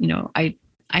because, you know,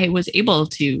 I was able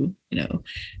to, you know,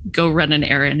 go run an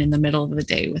errand in the middle of the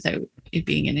day without it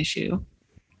being an issue.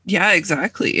 Yeah,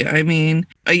 exactly. I mean,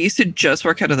 I used to just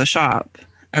work out of the shop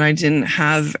and I didn't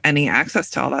have any access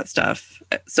to all that stuff.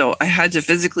 So I had to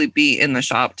physically be in the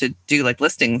shop to do like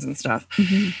listings and stuff.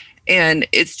 Mm-hmm. And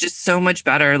it's just so much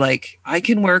better. Like I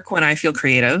can work when I feel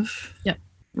creative. Yeah.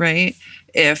 Right.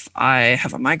 If I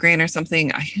have a migraine or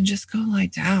something, I can just go lie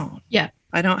down. Yeah.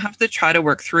 I don't have to try to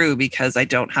work through because I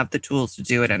don't have the tools to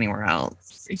do it anywhere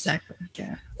else. Exactly.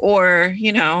 Yeah. Or,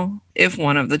 you know, if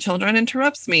one of the children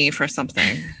interrupts me for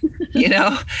something, you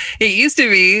know, it used to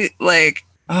be like,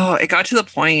 oh, it got to the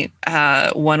point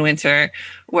one winter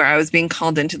where I was being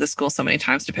called into the school so many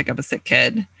times to pick up a sick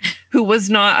kid who was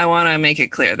not, I want to make it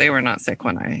clear, they were not sick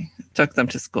when I took them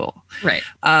to school. Right.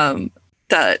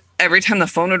 That every time the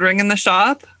phone would ring in the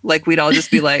shop, like we'd all just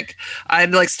be like,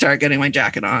 I'd like start getting my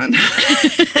jacket on.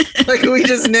 Like we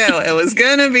just knew it was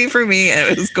going to be for me.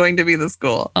 It was going to be the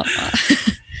school.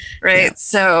 Right. Yeah.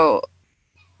 So,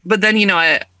 but then, you know,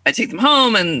 I take them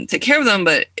home and take care of them.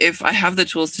 But if I have the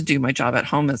tools to do my job at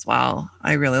home as well,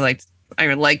 I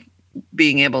like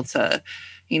being able to,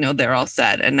 you know, they're all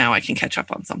set and now I can catch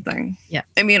up on something. Yeah.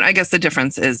 I mean, I guess the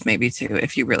difference is maybe too,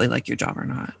 if you really like your job or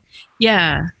not.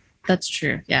 Yeah. That's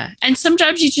true. Yeah. And some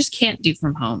jobs you just can't do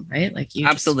from home, right? Like you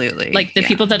absolutely just, like the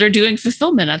people that are doing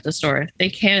fulfillment at the store, they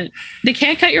can't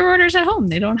cut your orders at home.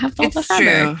 They don't have all the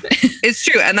fabric. It's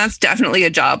true. And that's definitely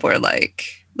a job where like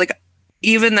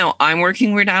even though I'm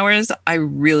working weird hours, I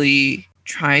really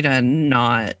try to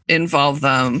not involve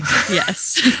them.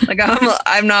 Yes. Like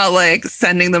I'm not like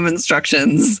sending them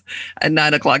instructions at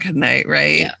 9 o'clock at night,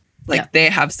 right? Yeah. Like they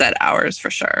have set hours for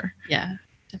sure. Yeah,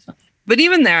 definitely. But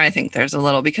even there, I think there's a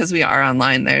little, because we are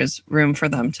online, there's room for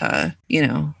them to, you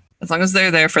know, as long as they're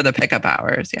there for the pickup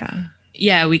hours. Yeah.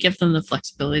 Yeah. We give them the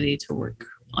flexibility to work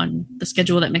on the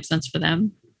schedule that makes sense for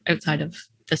them outside of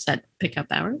the set pickup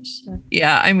hours. So.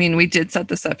 Yeah. I mean, we did set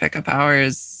the set pickup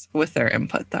hours with their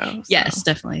input though. So. Yes,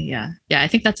 definitely. Yeah. Yeah. I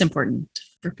think that's important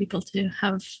for people to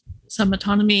have some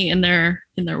autonomy in their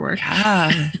work.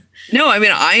 Yeah. No, I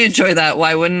mean, I enjoy that.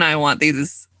 Why wouldn't I want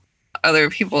these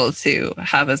other people to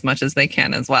have as much as they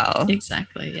can as well?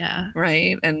 Exactly. Yeah.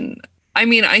 Right. And I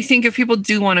mean, I think if people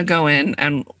do want to go in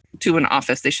and to an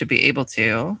office, they should be able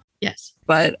to. Yes.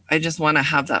 But I just want to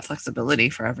have that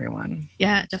flexibility for everyone.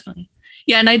 Yeah, definitely.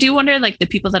 Yeah. And I do wonder, like the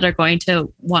people that are going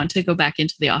to want to go back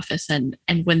into the office and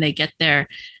when they get there,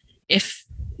 if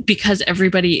because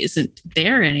everybody isn't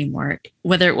there anymore,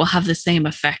 whether it will have the same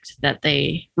effect that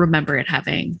they remember it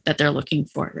having, that they're looking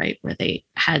for, right? Where they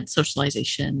had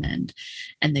socialization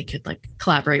and they could like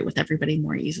collaborate with everybody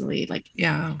more easily. Like,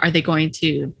 yeah, are they going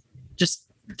to just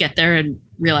get there and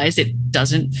realize it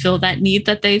doesn't fill that need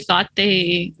that they thought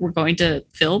they were going to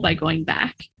fill by going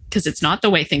back, because it's not the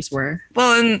way things were.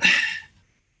 Well, and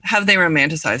have they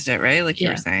romanticized it, right? Like you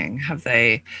Yeah. were saying,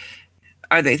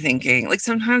 are they thinking, like,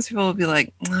 sometimes people will be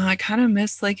like, oh, I kind of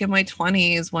miss like in my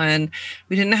 20s when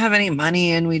we didn't have any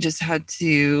money and we just had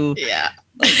to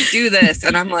like do this.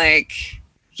 And I'm like,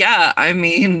 yeah, I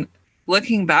mean,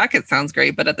 looking back, it sounds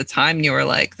great. But at the time you were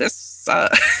like, this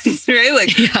sucks, right?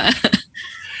 Like,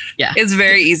 Yeah. It's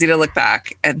very easy to look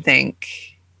back and think,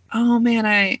 oh man,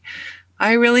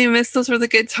 I really miss those were the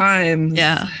good times.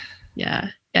 Yeah.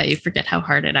 You forget how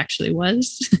hard it actually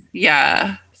was.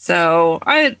 Yeah. So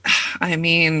I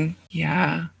mean,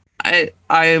 yeah, I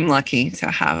am lucky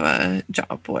to have a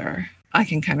job where I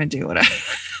can kind of do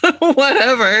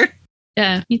whatever.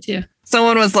 Yeah, me too.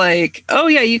 Someone was like, oh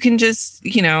yeah, you can just,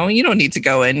 you don't need to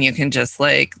go in. You can just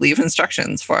like leave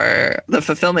instructions for the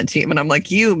fulfillment team. And I'm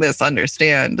like, you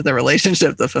misunderstand the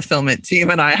relationship the fulfillment team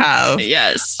and I have.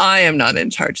 Yes. I am not in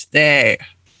charge. They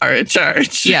are in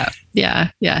charge. Yeah.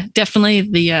 Definitely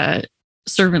the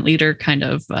servant leader kind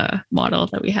of model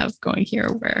that we have going here,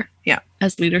 where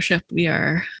as leadership, we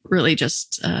are really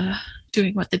just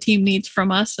doing what the team needs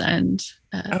from us and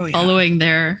following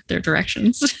their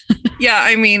directions. Yeah,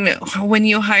 I mean, when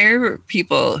you hire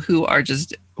people who are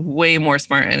just way more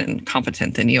smart and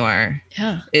competent than you are,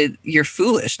 you're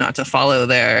foolish not to follow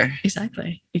their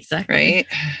exactly right.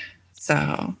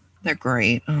 So they're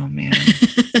great. Oh man,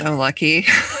 so lucky.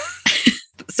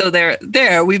 So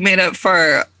there we made up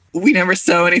for we never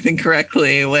sew anything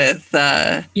correctly with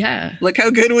look how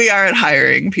good we are at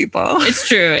hiring people. It's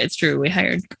true. We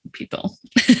hired people.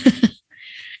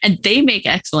 And they make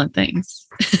excellent things.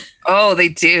 Oh, they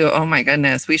do. Oh my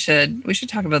goodness. We should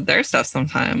talk about their stuff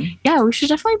sometime. Yeah, we should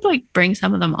definitely like bring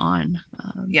some of them on.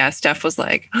 Yeah, Steph was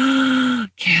like, oh,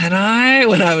 can I?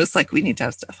 When I was like, we need to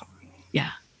have Steph on. Yeah,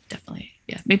 definitely.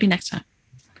 Yeah, maybe next time.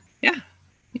 Yeah,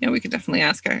 we could definitely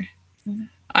ask her. Mm-hmm.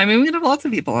 I mean, we could have lots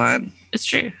of people on. It's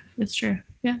true.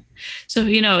 Yeah. So,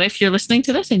 if you're listening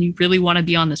to this and you really want to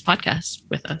be on this podcast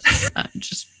with us,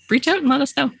 just reach out and let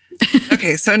us know.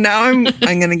 Okay, so now I'm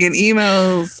going to get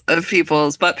emails of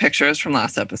people's butt pictures from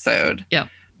last episode. Yeah.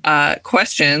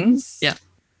 Questions. Yeah.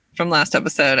 From last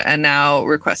episode, and now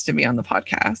request to be on the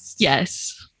podcast.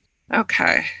 Yes.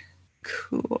 Okay.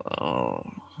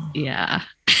 Cool. Yeah.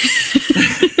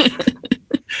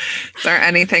 Is there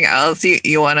anything else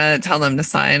you want to tell them to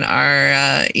sign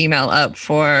our email up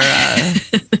for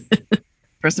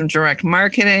some direct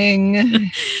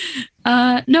marketing?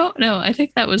 No, I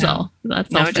think that was all.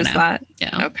 That's all for just now. That?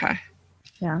 Yeah. Okay.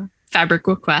 Yeah. Fabric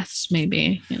requests,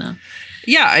 maybe,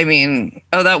 Yeah, I mean,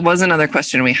 that was another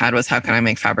question we had was how can I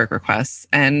make fabric requests?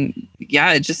 And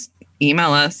yeah, just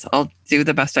email us. I'll do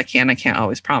the best I can. I can't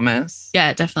always promise.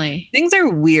 Yeah, definitely. Things are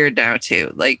weird now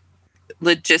too. Like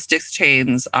logistics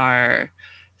chains are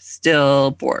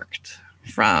still borked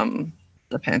from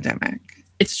the pandemic.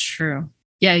 It's true.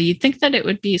 Yeah, you'd think that it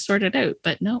would be sorted out,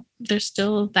 but no, there's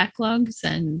still backlogs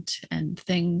and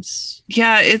things.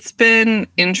 Yeah, it's been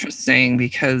interesting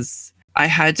because I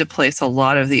had to place a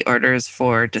lot of the orders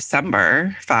for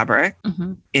December fabric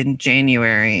in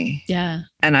January. Yeah.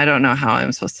 And I don't know how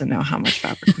I'm supposed to know how much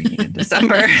fabric we need in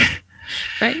December.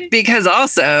 Right. Because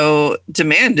also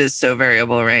demand is so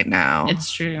variable right now. It's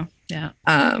true. Yeah.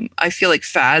 I feel like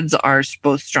fads are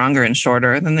both stronger and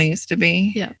shorter than they used to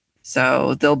be. Yeah.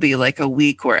 So there'll be like a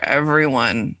week where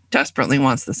everyone desperately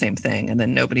wants the same thing and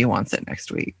then nobody wants it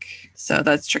next week. So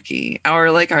that's tricky.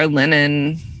 Our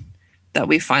linen that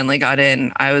we finally got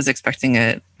in, I was expecting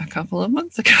it a couple of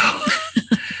months ago.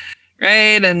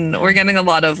 Right. And we're getting a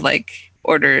lot of like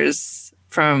orders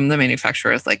from the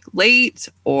manufacturers like late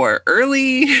or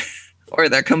early, or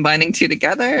they're combining two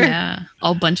together. Yeah.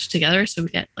 All bunched together. So we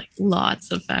get like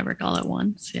lots of fabric all at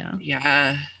once. Yeah.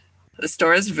 Yeah. The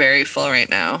store is very full right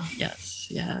now. Yes.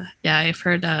 Yeah. Yeah. I've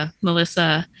heard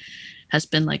Melissa has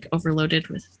been like overloaded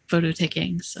with photo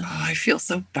taking. So I feel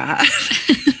so bad.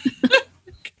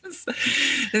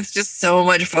 It's just so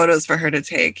much photos for her to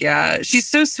take. Yeah. She's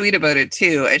so sweet about it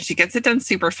too. And she gets it done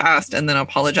super fast and then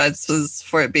apologizes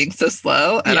for it being so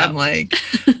slow. And I'm like,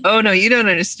 oh no, you don't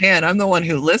understand. I'm the one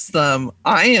who lists them.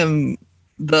 I am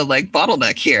the like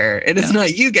bottleneck here. It is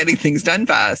not you getting things done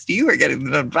fast. You are getting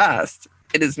them done fast.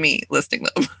 It is me listing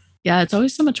them. Yeah, it's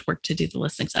always so much work to do the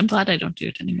listings. I'm glad I don't do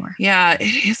it anymore. Yeah,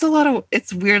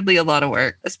 it's weirdly a lot of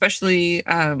work, especially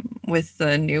with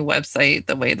the new website,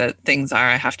 the way that things are.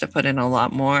 I have to put in a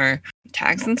lot more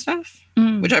tags and stuff,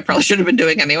 which I probably should have been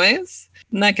doing anyways.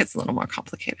 And that gets a little more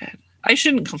complicated. I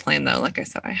shouldn't complain though. Like I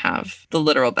said, I have the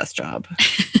literal best job.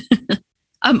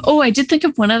 Oh, I did think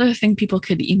of one other thing people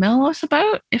could email us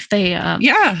about if they.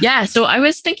 Yeah. Yeah. So I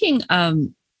was thinking.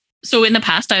 So in the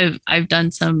past, I've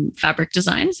done some fabric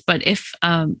designs, but if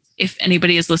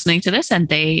anybody is listening to this and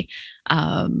they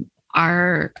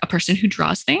are a person who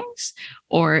draws things,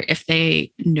 or if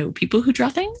they know people who draw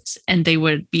things and they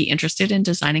would be interested in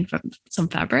designing some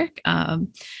fabric,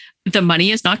 the money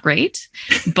is not great,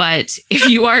 but if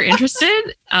you are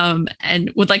interested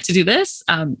and would like to do this,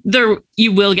 there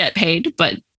you will get paid,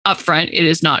 but upfront it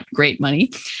is not great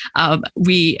money.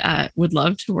 We would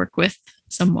love to work with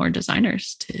some more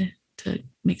designers to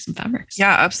make some fabrics.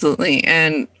 Yeah, absolutely.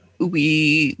 And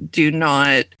we do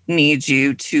not need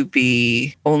you to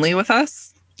be only with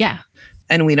us. Yeah.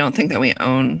 And we don't think that we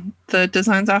own the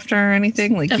designs after or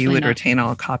anything. Like Definitely you would not. retain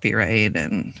all copyright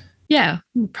and Yeah,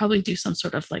 we'll probably do some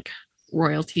sort of like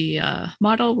royalty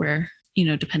model where,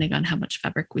 depending on how much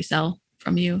fabric we sell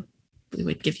from you, we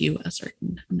would give you a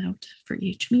certain amount for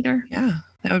each meter. yeah,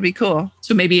 that would be cool.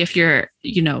 So maybe if you're,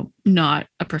 not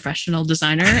a professional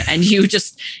designer and you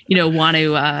just, want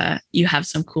to, you have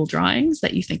some cool drawings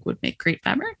that you think would make great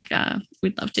fabric,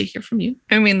 we'd love to hear from you.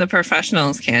 I mean, the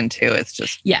professionals can too. It's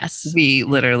just, Yes. we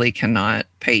literally cannot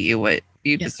pay you what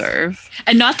you deserve.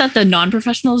 And not that the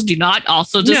non-professionals do not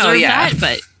also deserve that,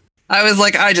 but I was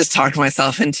like, I just talked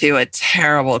myself into a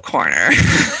terrible corner.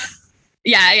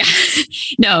 yeah.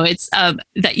 No, it's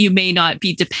that you may not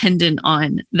be dependent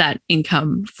on that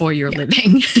income for your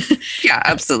living. Yeah,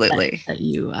 absolutely. that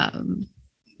you,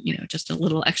 just a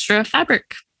little extra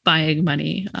fabric buying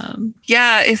money.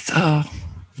 Yeah, it's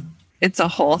a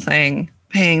whole thing.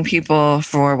 Paying people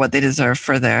for what they deserve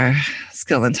for their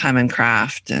skill and time and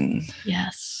craft. And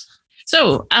yes.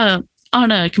 So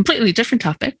on a completely different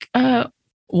topic,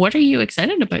 what are you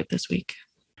excited about this week?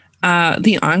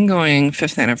 The ongoing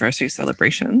 5th anniversary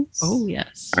celebrations. Oh,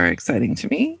 yes. Are exciting to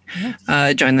me.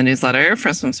 Yes. Join the newsletter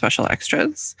for some special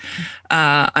extras.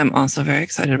 I'm also very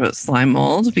excited about slime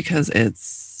mold because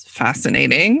it's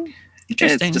fascinating.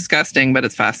 Interesting. It's disgusting, but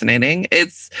it's fascinating.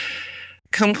 It's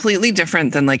completely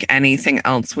different than like anything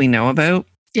else we know about.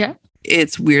 Yeah.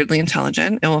 It's weirdly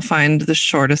intelligent. It will find the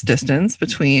shortest distance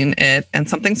between it and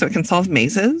something so it can solve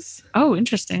mazes. Oh,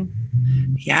 interesting.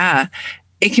 Yeah.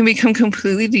 It can become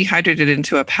completely dehydrated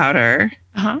into a powder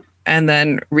and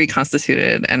then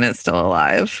reconstituted and it's still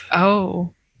alive.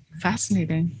 Oh,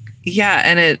 fascinating. Yeah.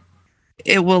 And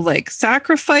it will like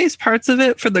sacrifice parts of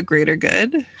it for the greater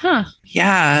good. Huh.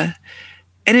 Yeah.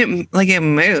 And it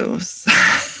moves.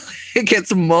 It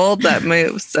gets mold that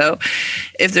moves. So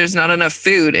if there's not enough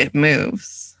food, it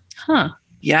moves. Huh.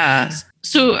 Yeah.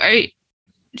 So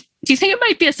do you think it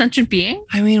might be a sentient being?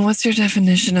 I mean, what's your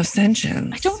definition of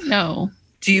sentience? I don't know.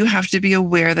 Do you have to be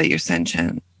aware that you're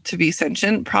sentient to be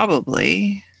sentient?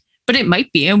 Probably. But it might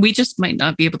be, and we just might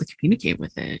not be able to communicate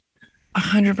with it.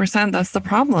 100%. That's the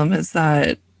problem, is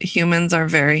that humans are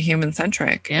very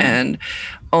human-centric and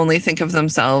only think of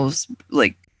themselves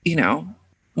like,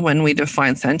 when we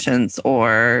define sentience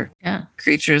or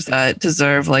creatures that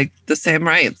deserve like the same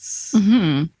rights.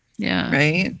 Mm-hmm. Yeah.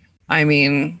 Right? I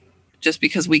mean, just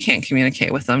because we can't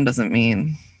communicate with them doesn't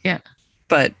mean. Yeah.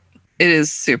 But it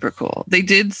is super cool.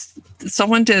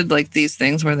 Someone did like these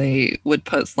things where they would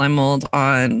put slime mold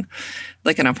on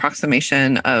like an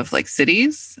approximation of like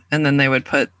cities, and then they would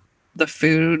put the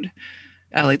food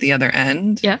at like the other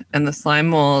end. Yeah. And the slime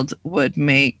mold would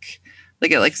make like,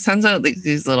 it like sends out like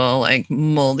these little like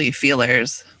moldy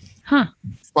feelers. Huh.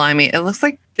 Slimy. It looks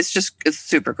like it's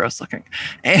super gross looking.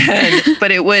 And but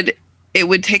it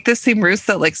would take the same routes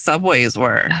that like subways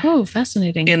were. Oh,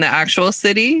 fascinating. In the actual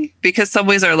city, because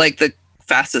subways are like the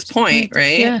fastest point,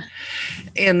 right? Yeah.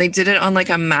 And they did it on like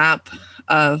a map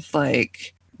of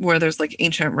like where there's like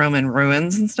ancient Roman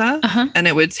ruins and stuff. And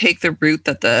it would take the route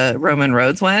that the Roman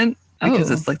roads went because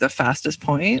it's like the fastest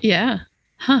point. Yeah.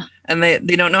 Huh. And they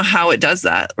don't know how it does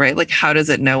that, right? Like, how does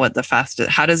it know what the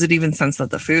fastest, how does it even sense that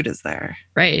the food is there?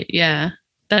 Right. Yeah.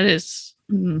 That is,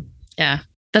 yeah.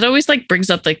 That always like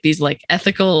brings up like these like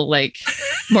ethical, like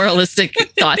moralistic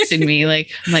thoughts in me.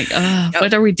 Like, I'm like,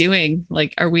 what are we doing?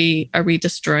 Like, are we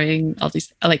destroying all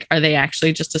these, like, are they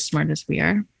actually just as smart as we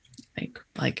are?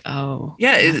 Oh.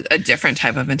 Yeah. It's a different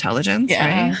type of intelligence,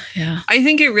 right? Yeah. I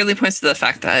think it really points to the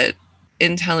fact that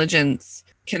intelligence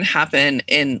can happen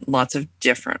in lots of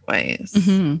different ways,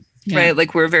 right?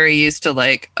 Like, we're very used to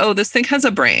like, oh, this thing has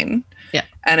a brain,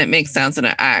 and it makes sounds and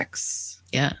it acts,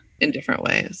 in different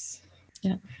ways.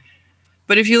 Yeah.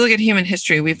 But if you look at human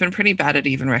history, we've been pretty bad at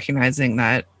even recognizing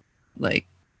that like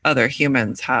other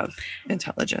humans have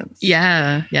intelligence.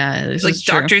 Yeah. Like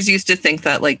doctors used to think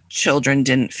that like children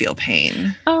didn't feel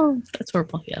pain. Oh, that's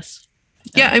horrible. Yes.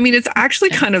 Yeah, I mean, it's actually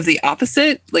kind of the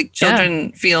opposite. Like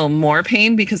children feel more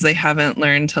pain because they haven't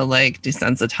learned to like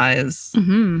desensitize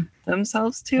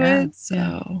themselves to it.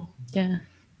 So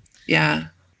yeah.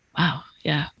 Wow.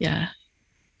 Yeah.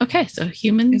 Okay, so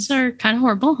humans are kind of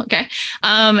horrible. Okay.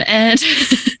 And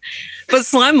but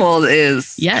slime mold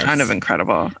is kind of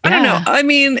incredible. I don't know. I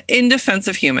mean, in defense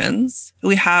of humans,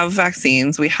 we have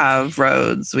vaccines, we have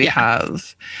roads, we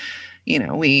have,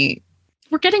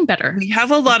 we're getting better. We have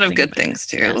a lot of good things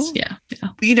too. Yeah.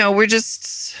 We're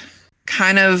just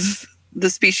kind of the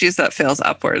species that fails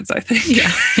upwards, I think.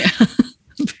 Yeah.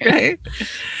 Right?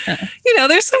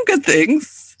 There's some good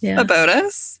things about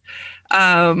us.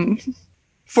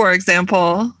 For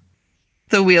example,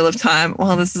 The Wheel of Time.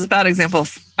 Well, this is a bad example.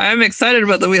 I'm excited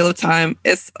about The Wheel of Time.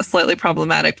 It's a slightly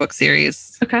problematic book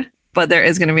series. Okay. But there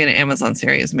is going to be an Amazon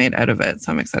series made out of it.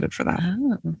 So I'm excited for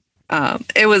that.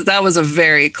 That was a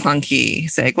very clunky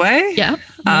segue. Yeah.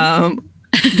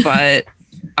 But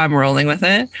I'm rolling with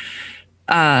it.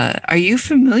 Are you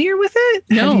familiar with it?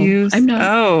 No, I'm not.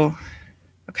 Oh,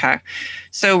 okay.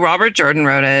 So Robert Jordan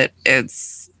wrote it.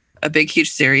 It's a big,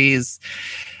 huge series.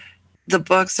 The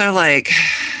books are like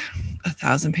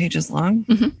 1,000 pages long,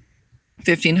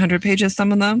 1,500 pages,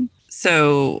 some of them.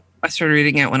 So I started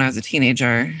reading it when I was a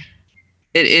teenager.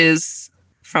 It is,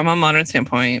 from a modern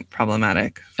standpoint,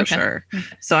 problematic for sure. Okay.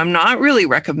 So I'm not really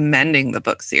recommending the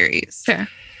book series. Fair.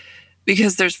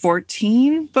 Because there's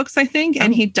 14 books, I think,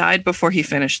 and he died before he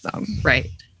finished them. Right.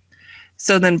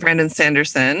 So then Brandon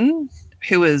Sanderson,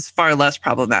 who is far less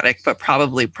problematic, but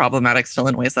probably problematic still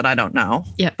in ways that I don't know.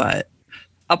 Yeah. But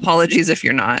apologies if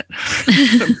you're not,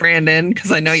 Brandon,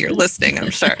 because I know you're listening,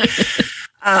 I'm sure.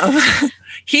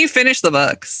 He finished the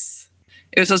books.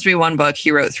 It was supposed to be one book.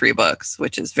 He wrote 3 books,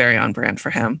 which is very on brand for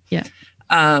him. Yeah.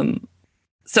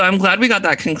 So I'm glad we got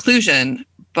that conclusion,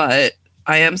 but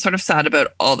I am sort of sad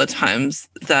about all the times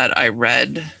that I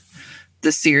read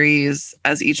the series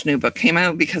as each new book came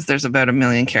out, because there's about 1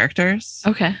 million characters.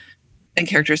 Okay. And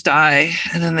characters die,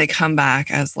 and then they come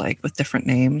back as like with different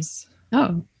names.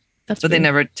 Oh, that's but weird. They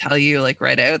never tell you like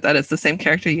right out that it's the same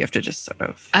character. You have to just sort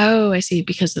of. Oh, I see.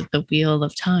 Because of the Wheel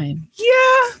of Time.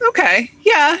 Yeah. Okay.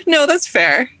 Yeah. No, that's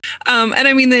fair. And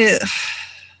I mean the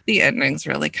ending's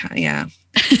really kind of, yeah.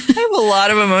 I have a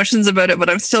lot of emotions about it, but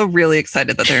I'm still really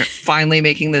excited that they're finally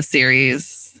making this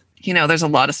series. There's a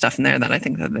lot of stuff in there that I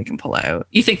think that they can pull out.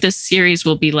 You think this series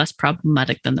will be less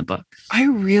problematic than the book? I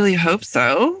really hope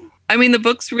so. I mean, the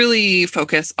books really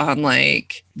focus on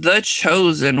like the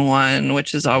chosen one,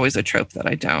 which is always a trope that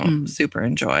I don't super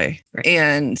enjoy. Right.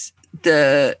 And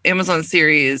the Amazon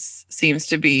series seems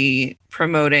to be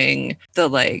promoting the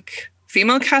like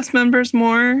female cast members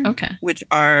more, which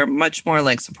are much more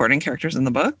like supporting characters in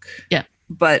the book. Yeah.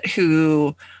 But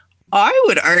who I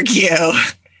would argue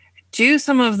do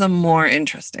some of the more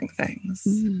interesting things.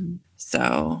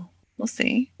 So we'll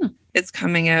see. It's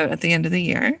coming out at the end of the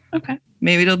year. Okay.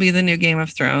 Maybe it'll be the new Game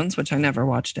of Thrones, which I never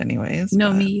watched anyways.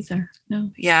 No, me either. No.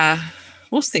 Yeah,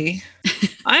 we'll see.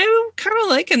 I'm kind of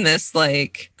liking this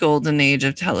like golden age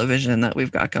of television that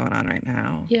we've got going on right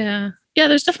now. Yeah. Yeah,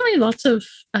 there's definitely lots of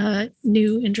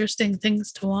new, interesting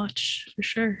things to watch for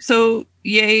sure. So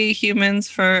yay, humans,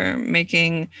 for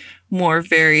making more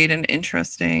varied and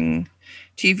interesting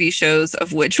TV shows,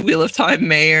 of which Wheel of Time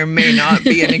may or may not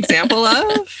be an example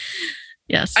of.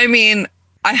 Yes. I mean,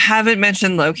 I haven't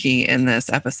mentioned Loki in this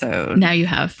episode. Now you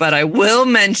have. But I will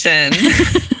mention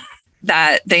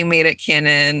that they made it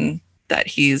canon that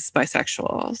he's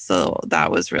bisexual. So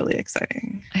that was really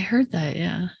exciting. I heard that,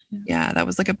 yeah. Yeah, that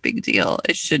was like a big deal.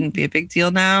 It shouldn't be a big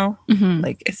deal now.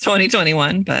 Like it's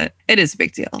 2021, but it is a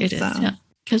big deal. It is, yeah.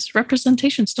 Because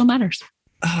representation still matters.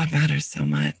 Oh, it matters so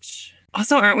much.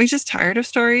 Also, aren't we just tired of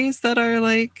stories that are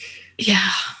like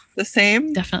the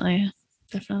same? Definitely.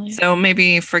 So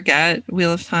maybe forget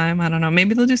Wheel of Time. I don't know.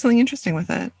 Maybe they'll do something interesting with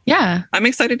it. Yeah. I'm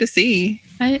excited to see.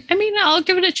 I mean, I'll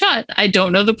give it a shot. I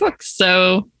don't know the books,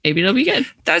 so maybe it'll be good.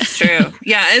 That's true.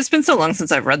 Yeah, it's been so long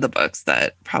since I've read the books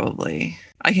that probably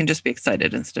I can just be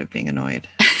excited instead of being annoyed.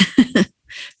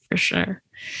 For sure.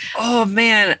 Oh,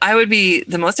 man. I would be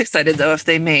the most excited, though, if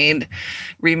they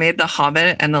remade The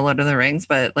Hobbit and The Lord of the Rings,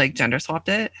 but like gender swapped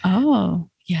it. Oh,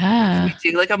 yeah.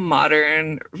 We do like a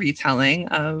modern retelling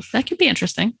of that could be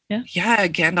interesting. Yeah. Yeah.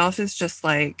 Gandalf is just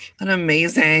like an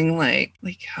amazing,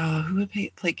 who would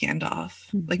play Gandalf?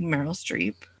 Like Meryl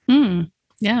Streep.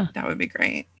 Yeah. That would be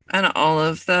great. And all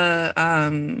of the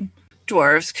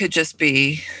dwarves could just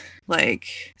be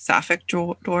like sapphic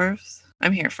dwarves.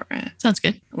 I'm here for it. Sounds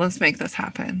good. Let's make this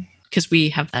happen. Because we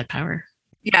have that power.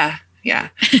 Yeah. Yeah.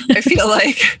 I feel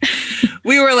like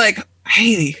we were like,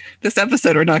 hey, this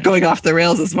episode we're not going off the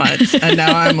rails as much. And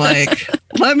now I'm like,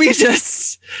 let me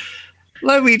just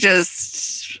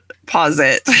pause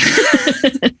it.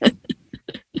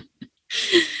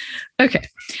 Okay.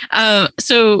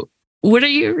 So what are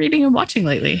you reading and watching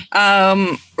lately?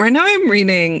 Right now I'm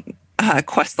reading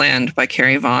Questland by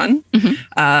Carrie Vaughn. Mhm.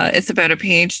 It's about a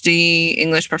PhD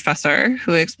English professor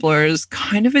who explores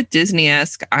kind of a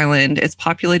Disney-esque island. It's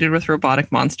populated with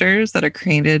robotic monsters that are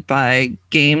created by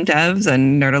game devs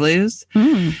and nerdaloos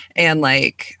Mm. and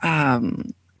like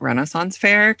Renaissance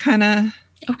fair kind of.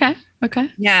 Okay.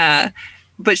 Yeah.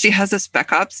 But she has a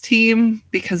spec ops team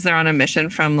because they're on a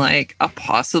mission from like a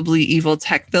possibly evil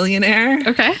tech billionaire.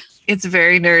 Okay. It's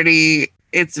very nerdy.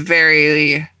 It's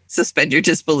very suspend your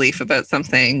disbelief about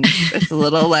something. It's a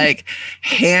little like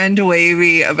hand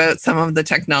wavy about some of the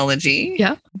technology.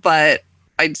 Yeah. But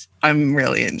I'm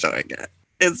really enjoying it.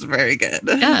 It's very good.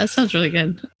 Yeah, it sounds really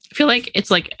good. I feel like it's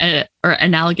like or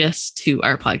analogous to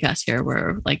our podcast here,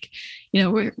 where like, you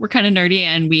know, we're kind of nerdy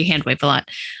and we hand wave a lot.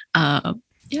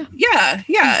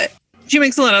 Yeah. She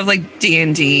makes a lot of like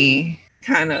D&D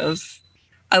kind of.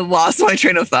 I lost my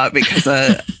train of thought because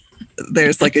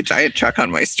there's like a giant truck on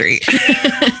my street.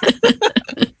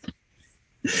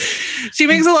 She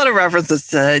makes a lot of references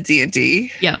to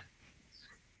D&D. Yeah.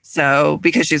 So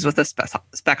because she's with the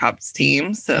spec ops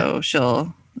team, so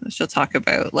she'll talk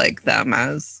about like them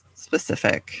as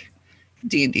specific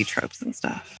D&D tropes and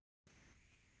stuff.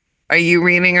 Are you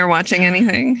reading or watching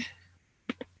anything?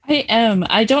 I am.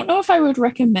 I don't know if I would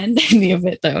recommend any of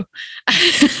it though.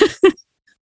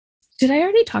 Did I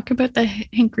already talk about the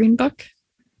Hank Green book?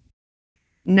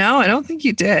 No, I don't think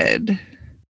you did.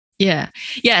 Yeah.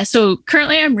 So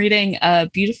currently I'm reading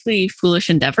Beautifully Foolish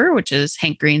Endeavor, which is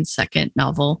Hank Green's second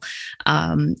novel.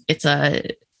 It's a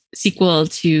sequel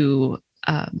to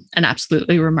An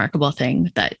Absolutely Remarkable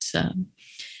Thing that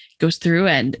goes through,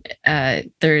 and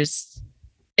it's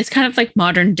kind of like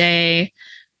modern day,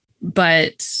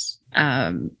 but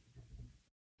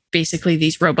basically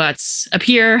these robots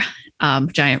appear,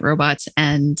 giant robots,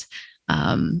 and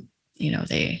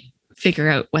they figure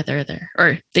out whether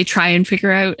they try and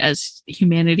figure out, as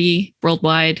humanity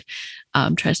worldwide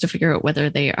tries to figure out whether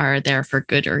they are there for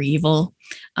good or evil,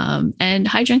 and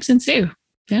hijinks ensue.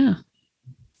 Yeah,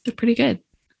 they're pretty good.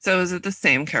 So is it the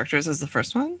same characters as the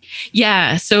first one?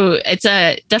 Yeah, so it's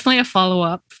definitely a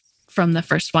follow-up from the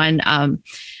first one.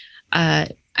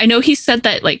 I know he said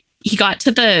that like he got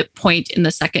to the point in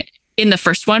the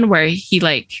first one where he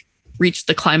like reached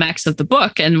the climax of the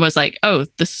book and was like, oh,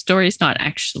 the story's not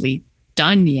actually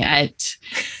done yet.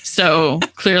 So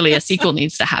clearly a sequel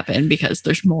needs to happen because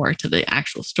there's more to the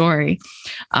actual story.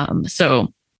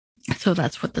 So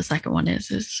that's what the second one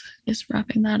is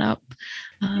wrapping that up.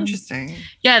 Interesting.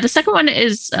 Yeah, the second one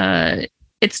is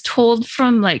it's told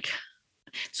from like,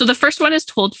 so the first one is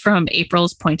told from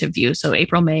April's point of view. So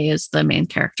April May is the main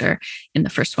character in the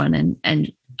first one,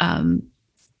 and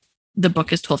the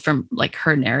book is told from like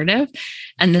her narrative,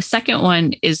 and the second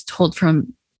one is told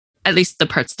from, at least the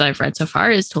parts that I've read so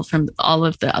far, is told from all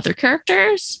of the other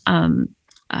characters.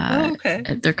 Okay.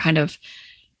 They're kind of,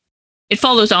 it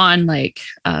follows on like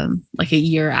a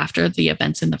year after the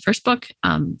events in the first book,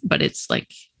 but it's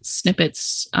like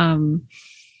snippets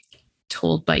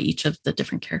told by each of the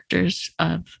different characters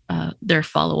of their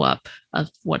follow-up of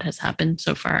what has happened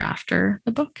so far after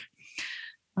the book.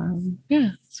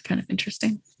 Yeah, it's kind of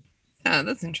interesting. Yeah,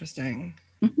 that's interesting.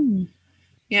 Mm-hmm.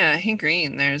 Yeah, Hank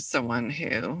Green, there's someone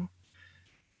who,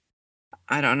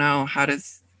 I don't know,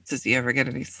 does he ever get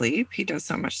any sleep? He does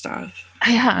so much stuff.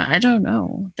 Yeah, I don't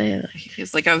know.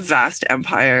 He's like a vast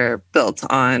empire built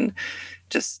on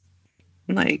just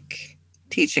like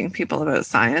teaching people about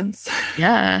science.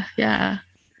 Yeah,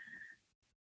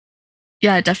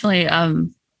 definitely.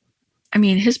 I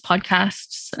mean, his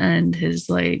podcasts and his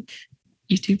like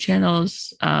YouTube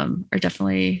channels are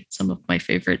definitely some of my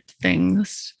favorite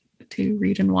things to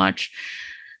read and watch,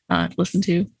 listen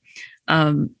to,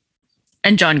 and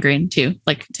John Green too,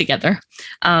 like together.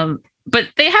 But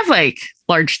they have like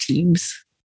large teams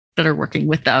that are working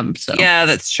with them. So yeah,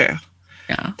 that's true.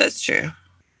 Yeah, that's true.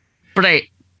 But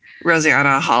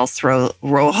Rosianna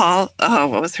Rohal. Oh,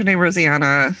 what was her name?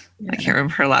 Rosianna. Yeah. I can't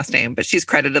remember her last name, but she's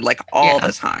credited like all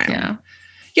the time.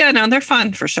 Yeah, no, they're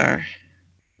fun for sure.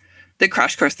 The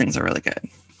Crash Course things are really good.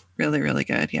 Really, really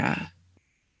good. Yeah.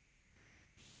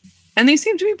 And they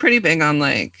seem to be pretty big on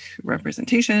like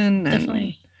representation.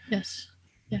 Definitely. Yes.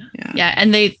 Yeah.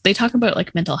 And they talk about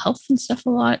like mental health and stuff a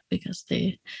lot because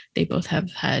they both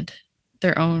have had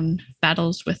their own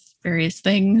battles with various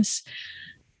things.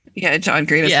 Yeah, John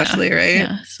Green especially, right?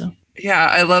 Yeah. So Yeah,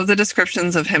 I love the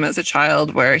descriptions of him as a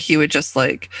child where he would just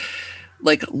like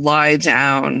lie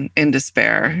down in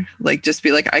despair, like just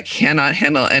be like, I cannot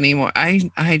handle anymore. I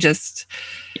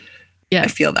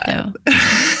feel that. Yeah.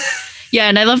 Yeah,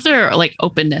 and I love their like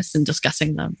openness in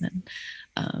discussing them, and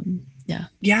I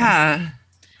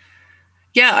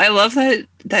love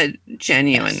that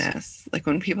genuineness, like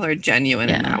when people are genuine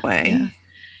in that way.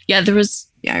 There was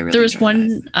one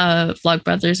that.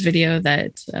 Vlogbrothers video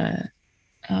that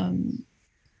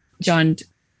John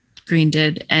Green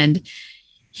did, and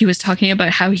he was talking about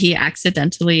how he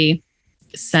accidentally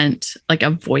sent like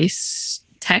a voice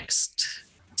text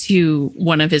to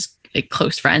one of his like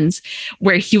close friends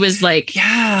where he was like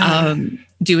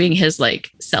doing his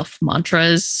like self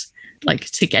mantras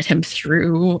like to get him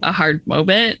through a hard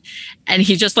moment, and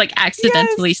he just like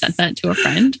accidentally sent that to a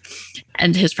friend,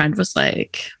 and his friend was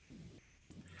like,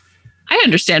 I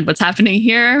understand what's happening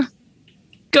here.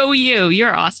 Go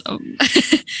you're awesome.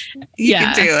 You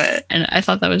can do it. And I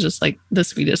thought that was just like the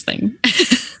sweetest thing.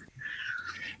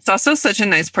 It's also such a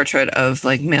nice portrait of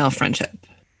like male friendship.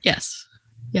 Yes.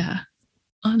 Yeah.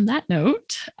 On that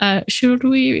note, should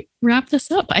we wrap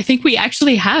this up? I think we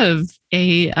actually have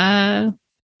a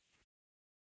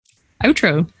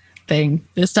outro thing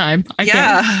this time.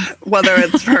 Whether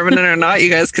it's permanent or not, you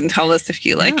guys can tell us if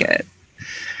you like it.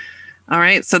 All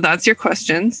right, so that's your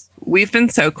questions. We've been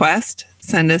SoQuest.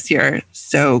 Send us your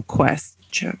So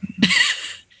question.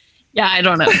 Yeah, I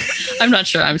don't know. I'm not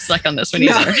sure. I'm stuck on this one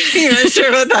either. You're not sure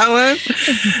about that one?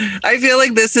 I feel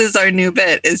like this is our new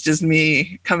bit. Is just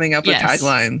me coming up with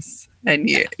taglines. And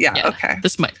you, okay.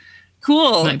 This might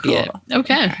be it.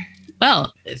 Okay.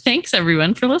 Well, thanks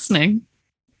everyone for listening.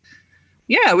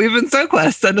 Yeah, we've been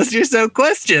SoQuest. Send us your So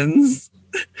questions.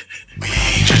 We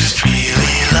just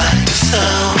really like to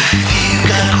sew. If you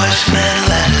got a question, then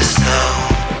let us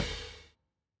know.